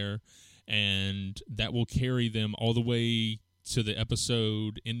from there, and that will carry them all the way to the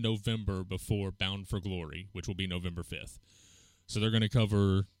episode in November before Bound for Glory, which will be November 5th. So they're going to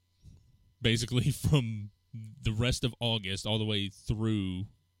cover basically from the rest of August all the way through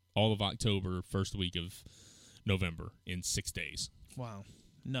all of October, first week of November in 6 days. Wow.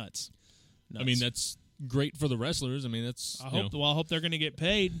 Nuts. I mean, that's great for the wrestlers. I mean, that's... I hope they're going to get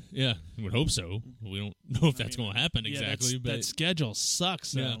paid. Yeah, I would hope so. We don't know if that's going to happen exactly. But that schedule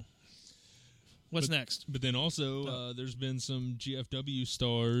sucks, though. Yeah. What's next? But then also, there's been some GFW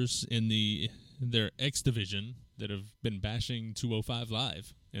stars in their X division that have been bashing 205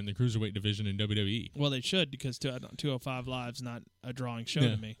 Live in the Cruiserweight division in WWE. Well, they should, because 205 Live's not a drawing show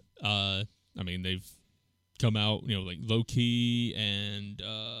to me. I mean, they've come out, like Low Key and...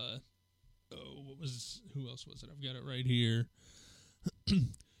 who else was it? I've got it right here.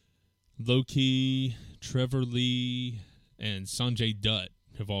 Low Key, Trevor Lee, and Sanjay Dutt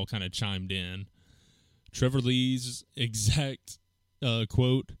have all kind of chimed in. Trevor Lee's exact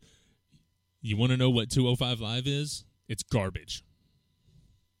quote, "You want to know what 205 Live is? It's garbage."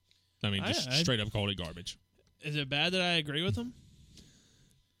 I mean, just straight up called it garbage. Is it bad that I agree with him?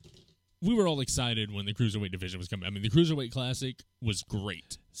 We were all excited when the Cruiserweight division was coming. I mean, the Cruiserweight Classic was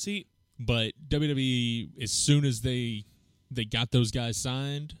great. See... But WWE, as soon as they got those guys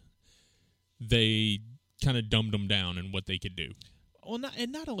signed, they kind of dumbed them down in what they could do. Well,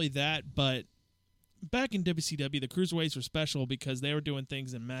 not only that, but back in WCW, the Cruiserweights were special because they were doing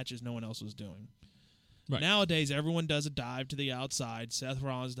things in matches no one else was doing. Right. Nowadays, everyone does a dive to the outside. Seth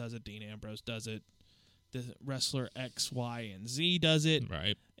Rollins does it. Dean Ambrose does it. The wrestler X, Y, and Z does it.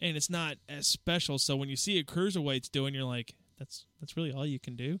 Right. And it's not as special. So when you see a Cruiserweights doing, you're like, that's really all you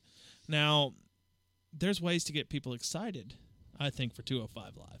can do. Now, there's ways to get people excited, I think, for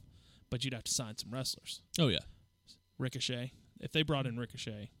 205 Live. But you'd have to sign some wrestlers. Oh, yeah. Ricochet. If they brought in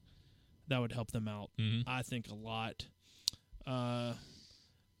Ricochet, that would help them out, I think, a lot.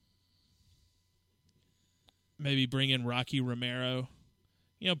 Maybe bring in Rocky Romero.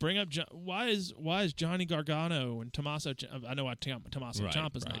 Bring up... Why is Johnny Gargano and Tommaso... I know why Tommaso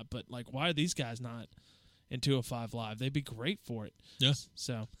Ciampa's not, but, why are these guys not in 205 Live? They'd be great for it. Yes.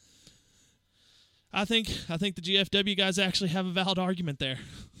 So... I think the GFW guys actually have a valid argument there.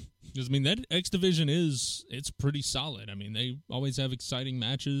 Because, I mean, that X division it's pretty solid. I mean, they always have exciting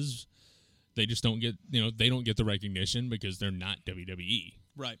matches. They just don't get, they don't get the recognition because they're not WWE.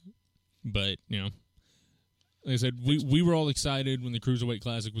 Right. But, like I said, we were all excited when the Cruiserweight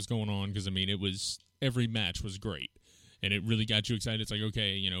Classic was going on because, I mean, every match was great. And it really got you excited. It's like,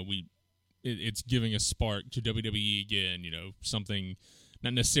 okay, it's giving a spark to WWE again, something...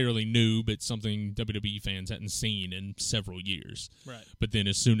 Not necessarily new, but something WWE fans hadn't seen in several years. Right. But then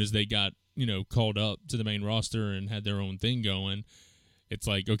as soon as they got, called up to the main roster and had their own thing going, it's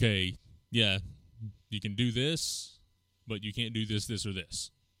like, okay, yeah, you can do this, but you can't do this, or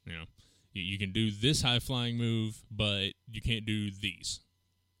this. You can do this high-flying move, but you can't do these.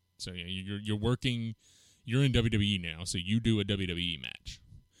 So, you're working, you're in WWE now, so you do a WWE match.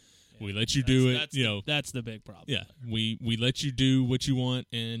 We let you do it, That's the big problem. Yeah, we let you do what you want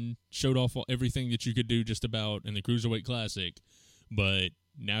and showed off everything that you could do just about in the Cruiserweight Classic, but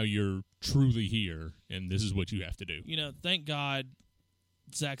now you're truly here, and this is what you have to do. Thank God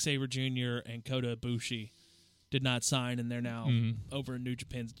Zack Sabre Jr. and Kota Ibushi did not sign, and they're now over in New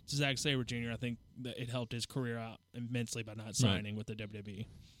Japan. Zack Sabre Jr., I think that it helped his career out immensely by not signing with the WWE.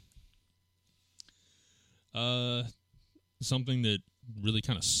 Something that really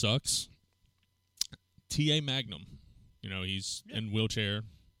kind of sucks. T.A. Magnum, he's in wheelchair.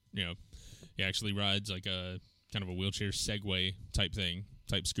 He actually rides like a kind of a wheelchair Segway type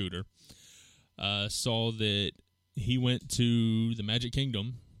scooter. Saw that he went to the Magic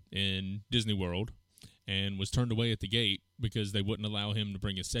Kingdom in Disney World and was turned away at the gate because they wouldn't allow him to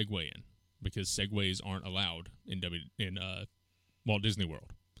bring his Segway in, because Segways aren't allowed in Walt Disney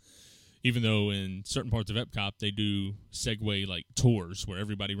World. Even though in certain parts of Epcot they do Segway like tours where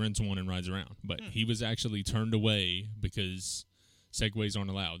everybody rents one and rides around, but he was actually turned away because Segways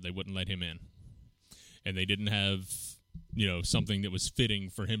aren't allowed. They wouldn't let him in, and they didn't have something that was fitting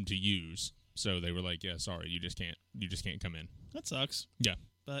for him to use. So they were like, "Yeah, sorry, you just can't come in." That sucks. Yeah,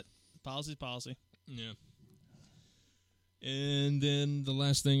 but policy's policy. Yeah. And then the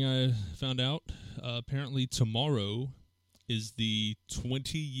last thing I found out, apparently tomorrow is the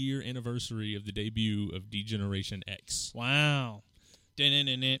 20-year anniversary of the debut of D-Generation X. Wow.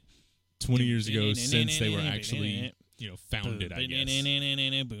 20 years ago, since they were actually, founded, I guess. And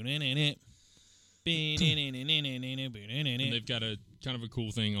they've got a kind of a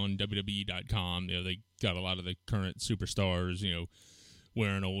cool thing on WWE.com. They got a lot of the current superstars,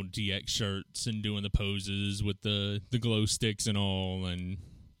 wearing old DX shirts and doing the poses with the glow sticks and all, and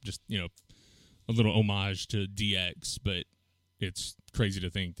just, a little homage to DX. But it's crazy to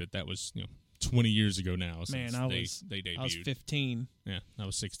think that was, 20 years ago now since they debuted. I was 15. Yeah, I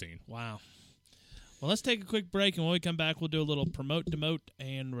was 16. Wow. Well, let's take a quick break, and when we come back, we'll do a little promote, demote,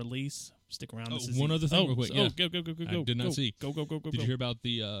 and release. Stick around. One other thing real quick. Go. I did not see. Go. Did you hear about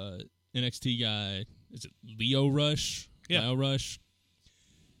the NXT guy? Is it Lio Rush? Yeah. Lio Rush?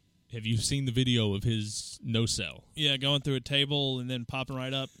 Have you seen the video of his no-sell? Yeah, going through a table and then popping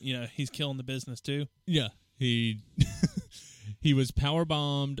right up. He's killing the business, too. Yeah. He was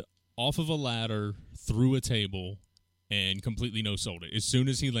powerbombed off of a ladder through a table and completely no-sold it. As soon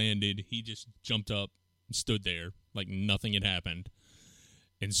as he landed, he just jumped up and stood there like nothing had happened.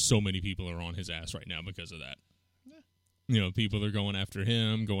 And so many people are on his ass right now because of that. Yeah. People are going after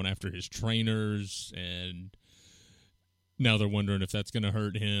him, going after his trainers, and now they're wondering if that's going to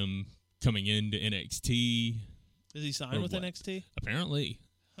hurt him coming into NXT. Is he signed with NXT? Apparently.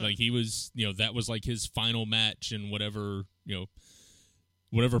 Huh. Like he was, that was like his final match in whatever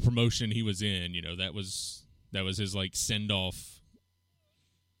promotion he was in, that was his like send off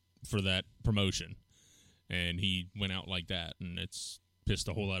for that promotion. And he went out like that, and it's pissed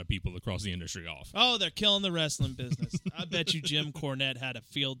a whole lot of people across the industry off. Oh, they're killing the wrestling business. I bet you Jim Cornette had a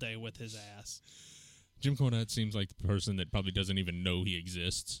field day with his ass. Jim Cornette seems like the person that probably doesn't even know he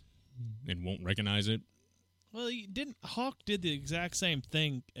exists and won't recognize it. Well, Hawk did the exact same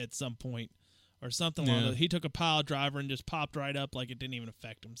thing at some point or something like that. He took a pile driver and just popped right up like it didn't even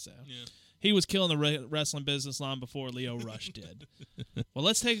affect him. So he was killing the wrestling business long before Lio Rush did. Well,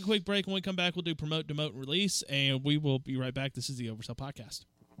 let's take a quick break. When we come back, we'll do promote, demote, and release, and we will be right back. This is the Oversell Podcast.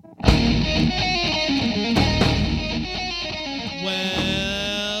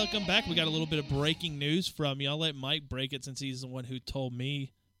 Welcome back. We got a little bit of breaking news from you. I'll let Mike break it since he's the one who told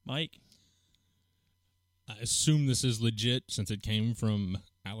me. Mike? I assume this is legit since it came from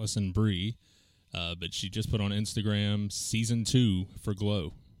Allison Brie, but she just put on Instagram Season 2 for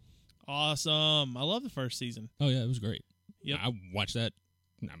Glow. Awesome. I love the first season. Oh, yeah, it was great. Yep. I watched that.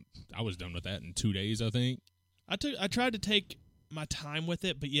 I was done with that in 2 days, I think. I tried to take my time with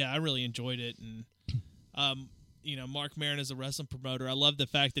it, but yeah, I really enjoyed it. And, Mark Maron is a wrestling promoter. I love the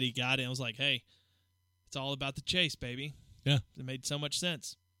fact that he got it and was like, hey, it's all about the chase, baby. Yeah. It made so much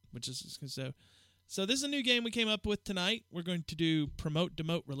sense. So this is a new game we came up with tonight. We're going to do promote,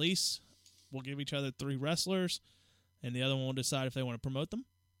 demote, release. We'll give each other 3 wrestlers, and the other one will decide if they want to promote them,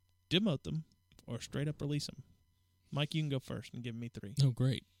 demote them, or straight up release them. Mike, you can go first and give me 3. Oh,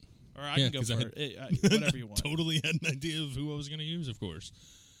 great. Or I can go first. Whatever you want. Totally had an idea of who I was going to use, of course.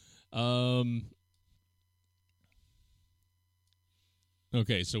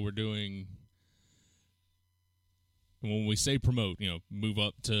 Okay, so we're doing... When we say promote, move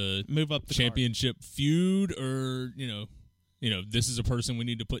up the championship card. Feud, or this is a person we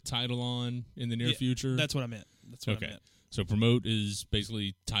need to put title on in the near future. That's what I meant. I meant. So promote is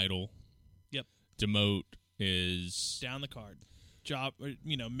basically title. Yep. Demote is down the card, job.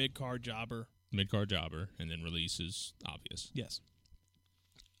 Mid card jobber. Mid card jobber, and then release is obvious. Yes.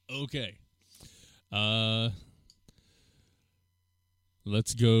 Okay.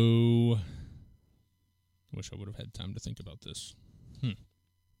 Let's go. Wish I would have had time to think about this. I'm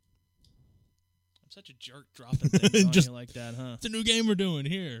such a jerk dropping things on you like that, huh? It's a new game we're doing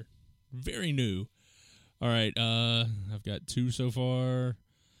here. Very new. All right, I've got 2 so far.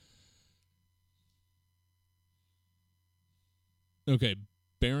 Okay,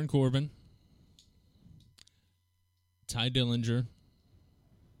 Baron Corbin, Ty Dillinger,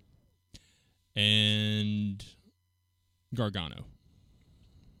 and Gargano.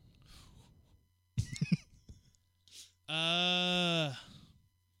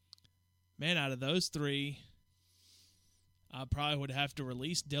 Man, out of those 3, I probably would have to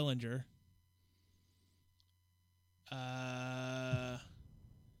release Dillinger.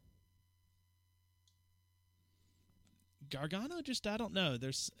 Gargano, just I don't know.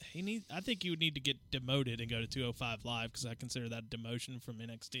 I think you would need to get demoted and go to 205 Live because I consider that a demotion from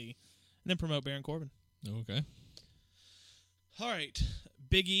NXT, and then promote Baron Corbin. Okay. All right,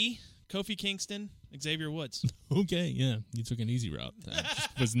 Big E, Kofi Kingston, Xavier Woods. Okay, yeah, you took an easy route. I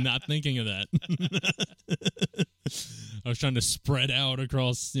just was not thinking of that. I was trying to spread out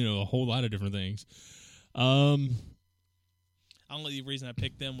across, a whole lot of different things. Only reason I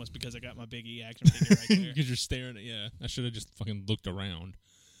picked them was because I got my Big E action figure right there. Because you're staring at, I should have just fucking looked around.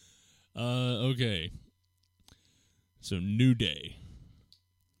 Okay. So, New Day.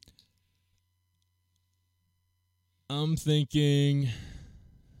 I'm thinking...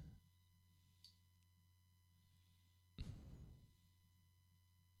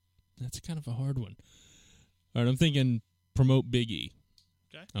 That's kind of a hard one. All right, I'm thinking promote Big E.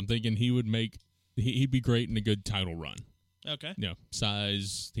 Okay. I'm thinking he'd be great in a good title run. Okay.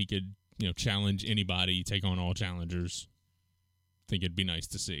 Size, he could, challenge anybody, take on all challengers. Think it'd be nice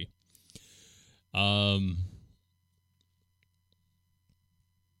to see. I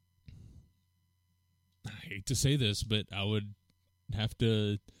hate to say this, but I would have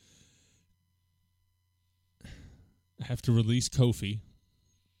to release Kofi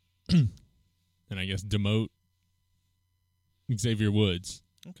and I guess demote Xavier Woods.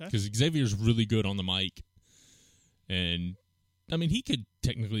 Okay. Because Xavier's really good on the mic. And, I mean, he could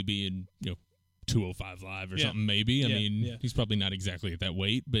technically be in, 205 Live or something, maybe. I mean, he's probably not exactly at that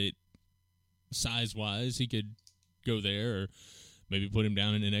weight, but size-wise, he could go there or maybe put him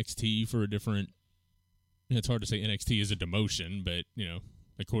down in NXT for a different... It's hard to say NXT is a demotion, but,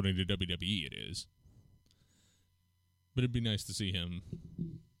 according to WWE, it is. But it'd be nice to see him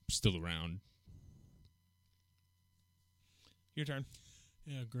still around. Your turn.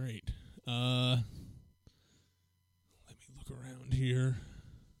 Yeah, great. Let me look around here.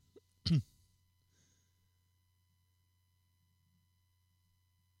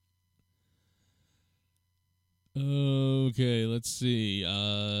 Okay, let's see.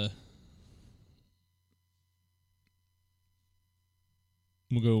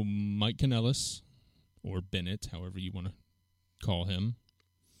 We'll go Mike Kanellis, or Bennett, however you want to call him.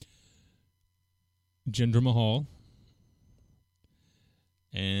 Jinder Mahal.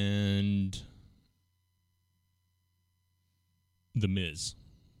 And The Miz.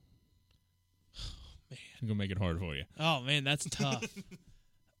 Man. I'm going to make it hard for you. Oh, man, that's tough.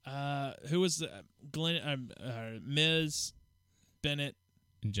 Who was the Miz, Bennett,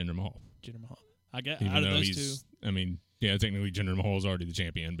 And Jinder Mahal. Jinder Mahal. I got Even out of though those 2. I mean, yeah, technically Jinder Mahal is already the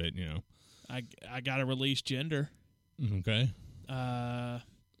champion, but, I got to release Jinder. Okay.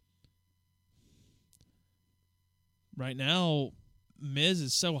 Right now, Miz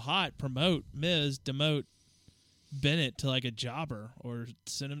is so hot. Promote Miz, demote Bennett to like a jobber or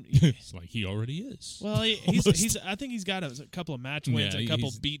send him. It's like he already is. Well, he's. I think he's got a couple of match wins, Yeah, a couple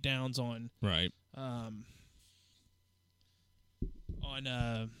beat downs on right.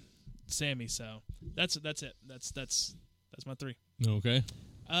 Sammy. So that's it. That's my 3. Okay.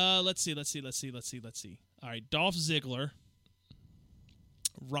 Let's see. All right, Dolph Ziggler,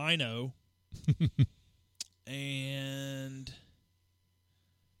 Rhino, and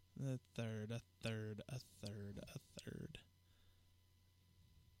a third.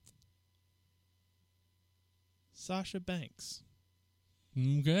 Sasha Banks.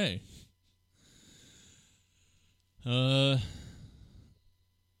 Okay.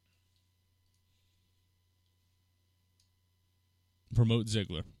 Promote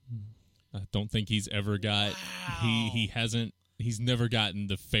Ziggler. I don't think he's ever got. He's never gotten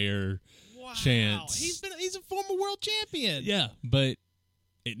the fair chance. He's a former world champion. Yeah, but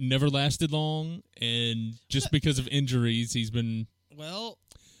it never lasted long, and just because of injuries, he's been. Well,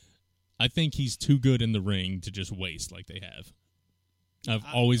 I think he's too good in the ring to just waste like they have. I've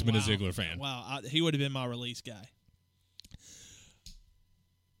always been a Ziggler fan. Wow, he would have been my release guy.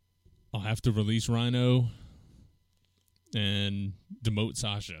 I'll have to release Rhino and demote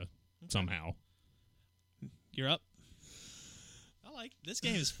Sasha somehow. You're up. like this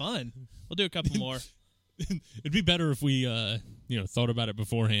game is fun. We'll do a couple more. It'd be better if we, thought about it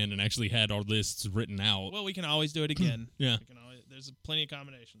beforehand and actually had our lists written out. Well, we can always do it again. Yeah. There's plenty of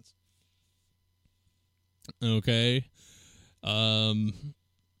combinations. Okay.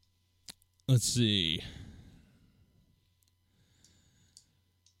 Let's see.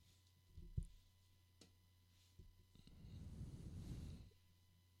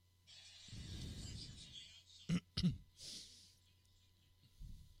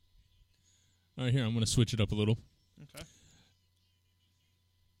 All right, here, I'm going to switch it up a little. Okay.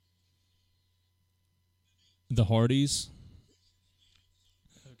 The Hardys.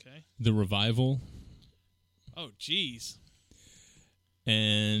 Okay. The Revival. Oh, jeez.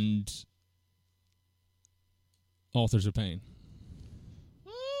 And Authors of Pain.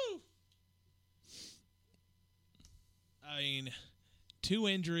 Woo! I mean, 2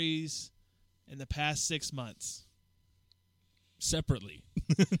 injuries in the past 6 months. Separately.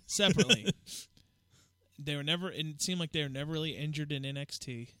 They were never. It seemed like they were never really injured in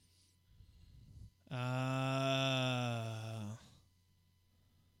NXT.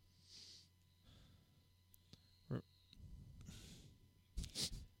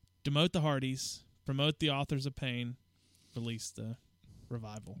 Demote the Hardys, promote the Authors of Pain, release the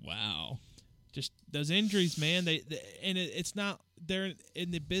Revival. Wow. Just those injuries, man. It's not. They're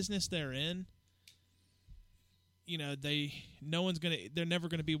in the business they're in. You know, they're never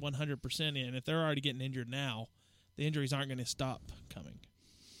gonna be 100% in. If they're already getting injured now, the injuries aren't gonna stop coming.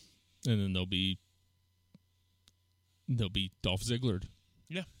 And then they'll be Dolph Ziggler.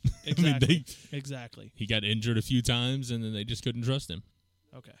 Yeah, exactly. I mean, exactly. He got injured a few times, and then they just couldn't trust him.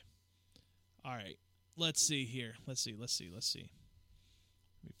 Okay. All right. Let's see here. Let's see. Let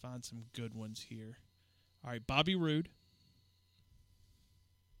me find some good ones here. All right, Bobby Roode.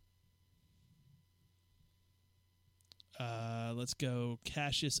 Let's go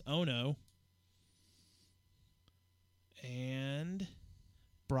Cassius Ohno and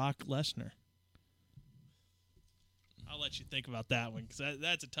Brock Lesnar. I'll let you think about that one because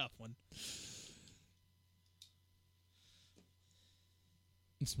that's a tough one.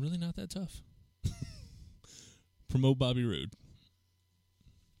 It's really not that tough. Promote Bobby Roode.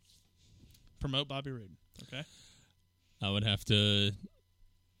 Promote Bobby Roode. Okay. I would have to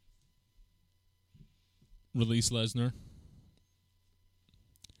release Lesnar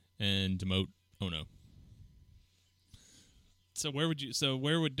and demote Ono. So where would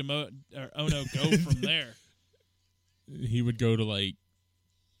demote or Ono go from there? He would go to like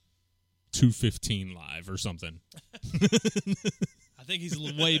 215 Live or something. I think he's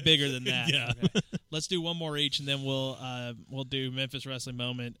way bigger than that. Yeah. Okay. Let's do one more each, and then we'll do Memphis Wrestling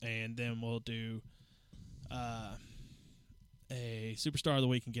Moment, and then we'll do a Superstar of the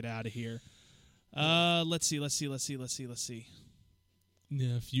Week and get out of here. Let's see.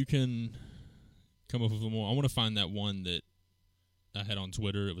 Yeah, if you can come up with more. I want to find that one that I had on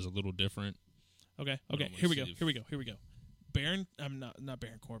Twitter. It was a little different. Okay. Here we go. Baron. I'm not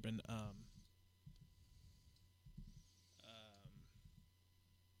Baron Corbin.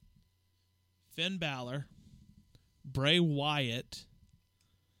 Finn Balor, Bray Wyatt,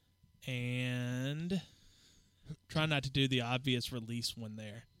 and try not to do the obvious release one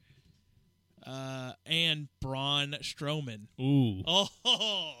there. And Braun Strowman. Ooh. Oh.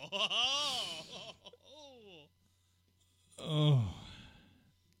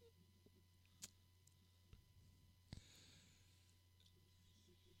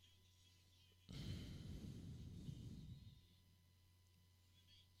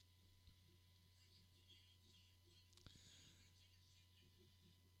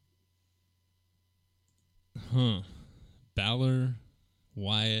 Balor,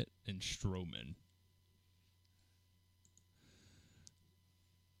 Wyatt, and Strowman.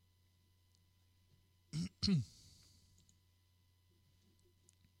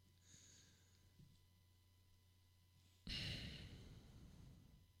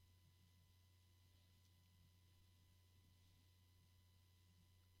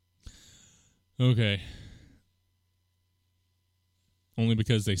 Okay. Only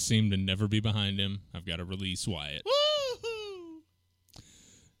because they seem to never be behind him, I've got to release Wyatt. Woohoo!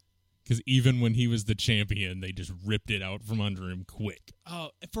 Because even when he was the champion, they just ripped it out from under him quick.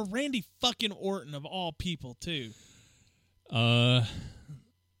 Oh, for Randy fucking Orton of all people, too. I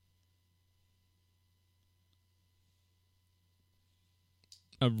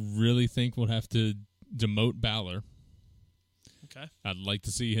really think we'll have to demote Balor. Okay. I'd like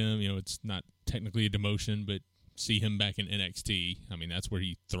to see him. It's not technically a demotion, but see him back in NXT. I mean, that's where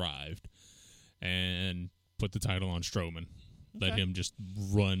he thrived. And put the title on Strowman. Let him just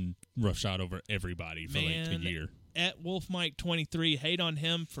run roughshod over everybody for like a year. at WolfMike23. Hate on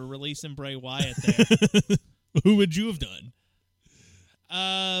him for releasing Bray Wyatt there. Who would you have done?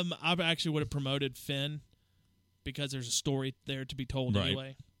 I actually would have promoted Finn because there's a story there to be told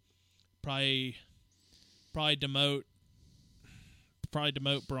anyway. Probably demote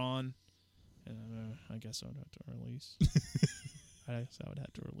Braun. I guess I would have to release. I guess I would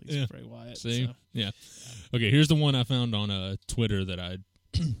have to release Bray Wyatt. See? So. Yeah. Okay, here's the one I found on Twitter that I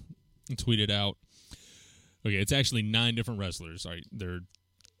tweeted out. Okay, it's actually 9 different wrestlers. All right, there are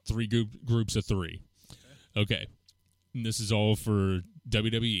 3 groups of 3. Okay. And this is all for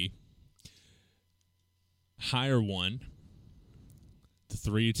WWE. Hire one. The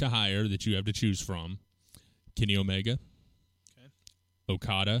 3 to hire that you have to choose from. Kenny Omega. Okay.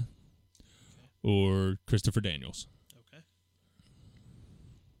 Okada. Or Christopher Daniels. Okay.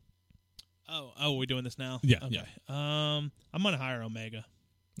 Oh, we're doing this now? Yeah. Okay. Yeah. I'm going to hire Omega.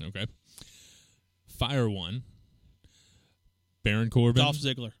 Okay. Fire one. Baron Corbin. Dolph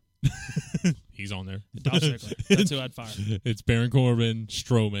Ziggler. He's on there. Dolph Ziggler. That's who I'd fire. It's Baron Corbin,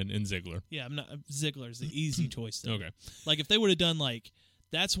 Strowman, and Ziggler. Yeah, Ziggler's the easy choice there. Okay. Like if they would have done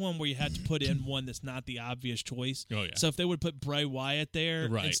that's one where you had to put in one that's not the obvious choice. Oh yeah. So if they would put Bray Wyatt there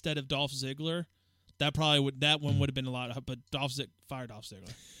instead of Dolph Ziggler, that one would have been a lot. But fire Dolph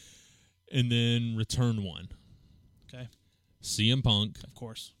Ziggler. And then return one. Okay. CM Punk, of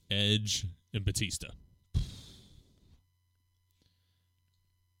course. Edge, and Batista.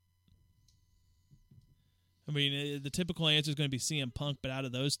 I mean, the typical answer is going to be CM Punk, but out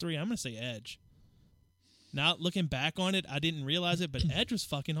of those 3, I'm going to say Edge. Now, looking back on it, I didn't realize it, but Edge was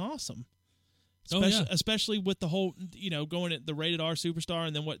fucking awesome. Especially with the whole, going at the rated R superstar,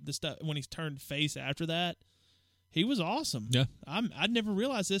 and then the stuff when he's turned face after that, he was awesome. Yeah, I'd never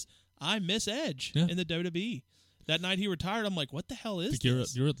realized this. I miss Edge in the WWE. That night he retired, I'm like, what the hell is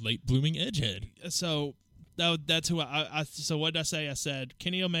this? You're a late blooming Edgehead. So that's who I. So what did I say? I said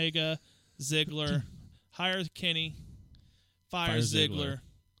Kenny Omega, Ziggler, hire Kenny, fire Ziggler,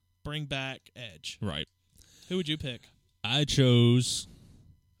 bring back Edge. Right. Who would you pick? I chose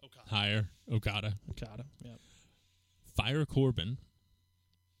Okada. Hire Okada. Yeah. Fire Corbin.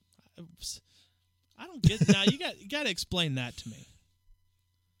 I don't get now. You got to explain that to me.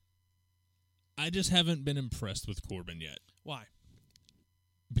 I just haven't been impressed with Corbin yet. Why?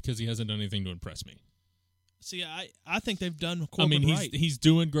 Because he hasn't done anything to impress me. See, I think they've done Corbin right. He's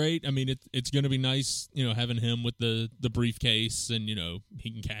doing great. I mean, it's going to be nice, having him with the briefcase, and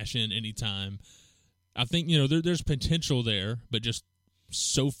he can cash in anytime. I think there's potential there, but just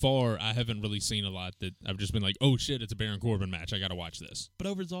so far I haven't really seen a lot that I've just been like, oh shit, it's a Baron Corbin match. I got to watch this. But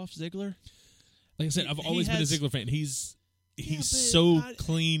over Dolph Ziggler, like I said, I've always been a Ziggler fan. He's so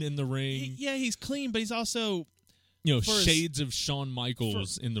clean in the ring. He's clean, but he's also shades of Shawn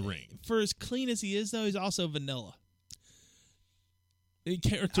Michaels in the ring. For as clean as he is, though, he's also vanilla.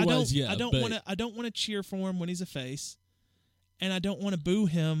 Character-wise, I don't want to cheer for him when he's a face, and I don't want to boo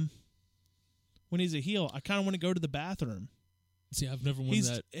him when he's a heel. I kind of want to go to the bathroom. See, I've never won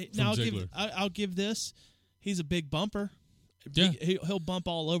that from Ziggler. I'll give this. He's a big bumper. Yeah. He'll bump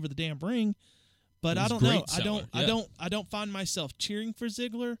all over the damn ring. But I don't know. I don't find myself cheering for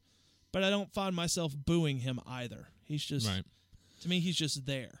Ziggler, but I don't find myself booing him either. He's just to me, he's just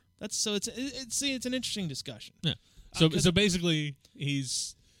there. It's an interesting discussion. Yeah. So basically,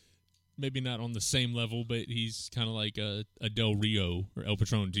 he's maybe not on the same level, but he's kind of like a Del Rio or El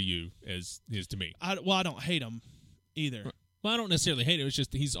Patron to you as he is to me. I don't hate him either. Well, I don't necessarily hate him. It's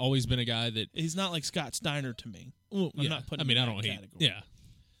just he's always been a guy that he's not like Scott Steiner to me. Well, I'm not putting. I mean, him I in don't that hate. category. Yeah.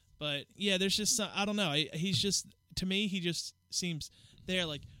 But yeah, there's just I don't know. He's just to me. He just seems there.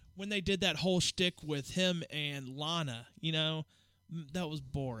 Like when they did that whole shtick with him and Lana, that was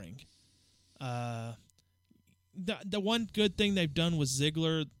boring. The one good thing they've done with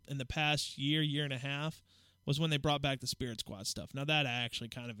Ziggler in the past year and a half was when they brought back the Spirit Squad stuff. Now that I actually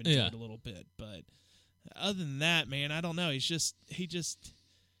kind of enjoyed a little bit, but other than that, man, I don't know. He just.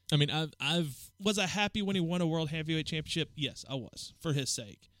 I mean, was I happy when he won a World Heavyweight Championship? Yes, I was, for his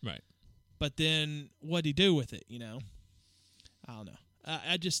sake. Right. But then what'd he do with it, I don't know.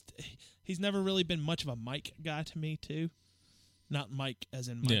 He's never really been much of a mic guy to me, too. Not Mike as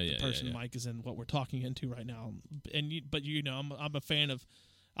in Mike, the person. Mike as in what we're talking into right now. But I'm a fan of.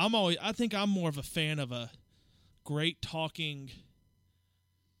 I think I'm more of a fan of a great talking,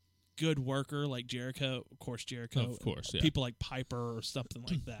 good worker like Jericho. Of course, Jericho. Of course, yeah. People like Piper or something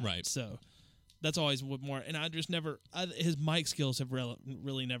like that. Right. So that's always what more. And I just never. His mic skills have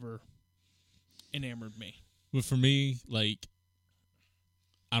really never enamored me. But for me, like,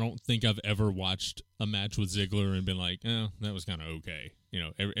 I don't think I've ever watched a match with Ziggler and been like, that was kind of okay.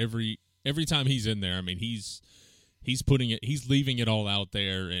 Every time he's in there, I mean, he's he's leaving it all out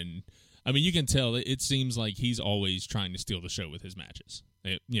there, and I mean, you can tell it seems like he's always trying to steal the show with his matches.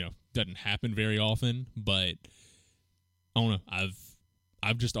 It, doesn't happen very often, but I don't know.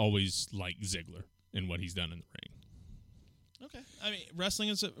 I've just always liked Ziggler and what he's done in the ring. Okay, I mean, wrestling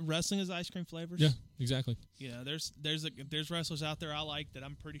is ice cream flavors. Yeah, exactly. There's wrestlers out there I like that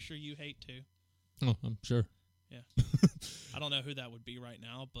I'm pretty sure you hate too. Oh, I'm sure. Yeah, I don't know who that would be right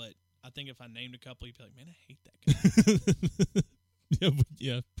now, but I think if I named a couple, you'd be like, man, I hate that guy.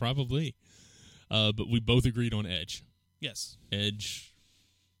 yeah, probably. But we both agreed on Edge. Yes, Edge.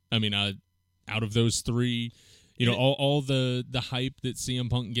 I mean, out of those three, all the hype that CM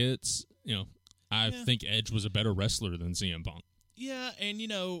Punk gets, I think Edge was a better wrestler than CM Punk. Yeah, and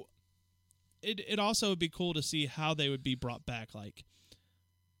it also would be cool to see how they would be brought back. Like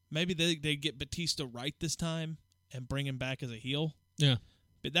maybe they get Batista right this time and bring him back as a heel. Yeah,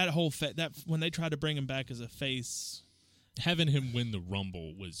 but that whole that when they tried to bring him back as a face, having him win the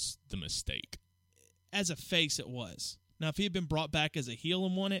Rumble was the mistake. As a face, it was. Now, if he had been brought back as a heel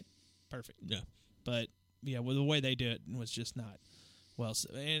and won it, perfect. Yeah, but well, the way they did it was just not. Well,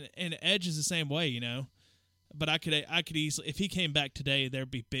 and Edge is the same way, But I could easily, if he came back today,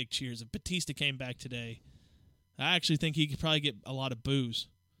 there'd be big cheers. If Batista came back today, I actually think he could probably get a lot of boos.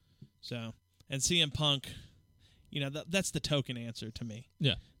 So, and CM Punk, that's the token answer to me.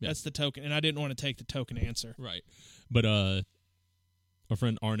 Yeah, that's the token, and I didn't want to take the token answer. Right, but our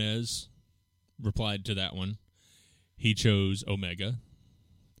friend Arnez replied to that one. He chose Omega,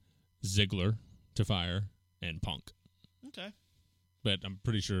 Ziggler to fire, and Punk. Okay. But I'm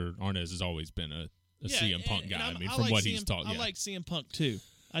pretty sure Arnez has always been a CM Punk guy. I mean, from like what he's taught, I like CM Punk too.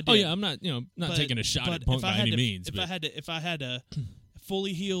 I did. Oh yeah, I'm not, not taking a shot at Punk by any means. If I had a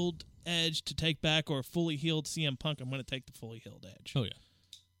fully healed Edge to take back or a fully healed CM Punk, I'm going to take the fully healed Edge. Oh yeah,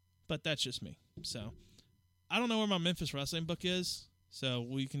 but that's just me. So I don't know where my Memphis Wrestling book is, so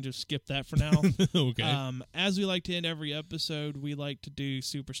we can just skip that for now. Okay. As we like to end every episode, we like to do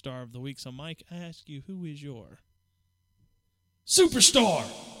Superstar of the Week. So Mike, I ask you, who is your Superstar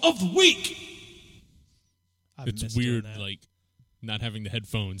of the Week? It's weird, like not having the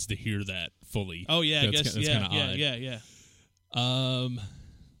headphones to hear that fully. Oh yeah, I guess that's kind of odd. Yeah.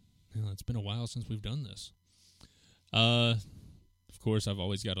 It's been a while since we've done this. Of course, I've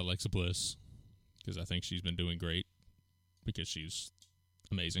always got Alexa Bliss because I think she's been doing great because she's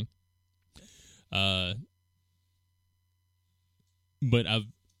amazing. But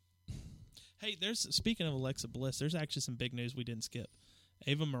Hey, speaking of Alexa Bliss, there's actually some big news we didn't skip.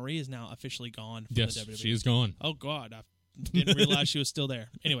 Ava Marie is now officially gone from the WWE. She is gone. Oh, God. I didn't realize she was still there.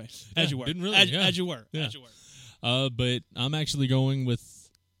 Anyway, as you were. Didn't really. As you were. Yeah. As you were. But I'm actually going with,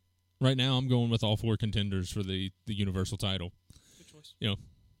 right now, I'm going with all four contenders for the Universal title. Good choice.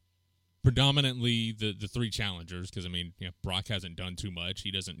 Predominantly the three challengers, because, Brock hasn't done too much. He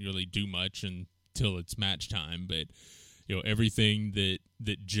doesn't really do much until it's match time, but everything that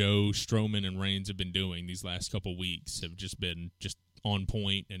Joe, Strowman, and Reigns have been doing these last couple weeks have just been on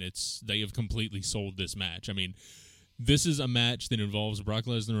point, and they have completely sold this match. This is a match that involves Brock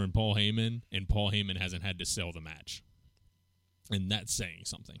Lesnar and Paul Heyman hasn't had to sell the match, and that's saying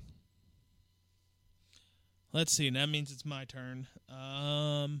something. Let's see. That means it's my turn.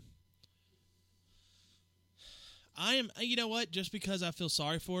 I am. You know what? Just because I feel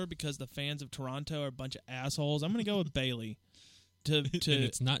sorry for her, because the fans of Toronto are a bunch of assholes, I'm going to go with Bayley. And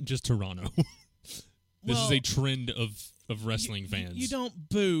it's not just Toronto. This is a trend of wrestling fans. You don't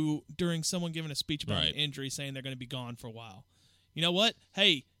boo during someone giving a speech about Right. an injury, saying they're going to be gone for a while. You know what?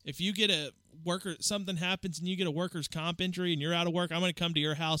 Hey, if you get something happens and you get a workers' comp injury and you're out of work, I'm going to come to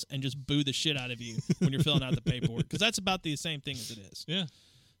your house and just boo the shit out of you when you're filling out the paperwork, because that's about the same thing as it is. Yeah.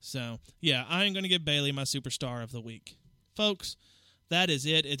 So, yeah, I am going to give Bayley my Superstar of the Week. Folks, that is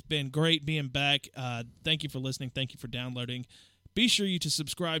it. It's been great being back. Thank you for listening. Thank you for downloading. Be sure to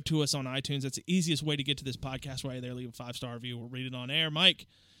subscribe to us on iTunes. That's the easiest way to get to this podcast. Right there, leave a 5-star review. We'll read it on air. Mike,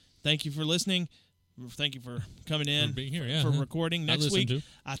 thank you for listening. Thank you for coming in, for being here, for recording. Next week,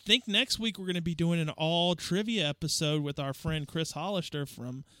 I think next week we're going to be doing an all trivia episode with our friend Chris Hollister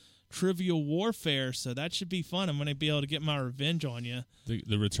from Trivial Warfare, so that should be fun. I'm going to be able to get my revenge on you.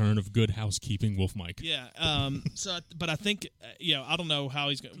 The return of good housekeeping, Wolf Mike. Yeah. But I think I don't know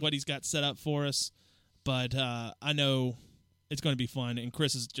what he's got set up for us, but I know it's going to be fun. And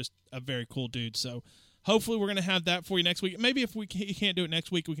Chris is just a very cool dude. So hopefully we're going to have that for you next week. Maybe if we can't do it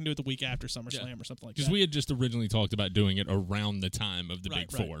next week, we can do it the week after SummerSlam or something like that. Because we had just originally talked about doing it around the time of the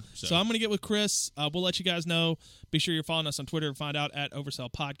Big Four. So I'm going to get with Chris. We'll let you guys know. Be sure you're following us on Twitter to find out at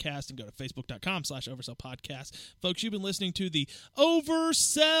Oversell Podcast, and go to Facebook.com/Oversell Podcast. Folks, you've been listening to the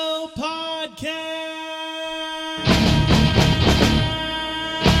Oversell Podcast.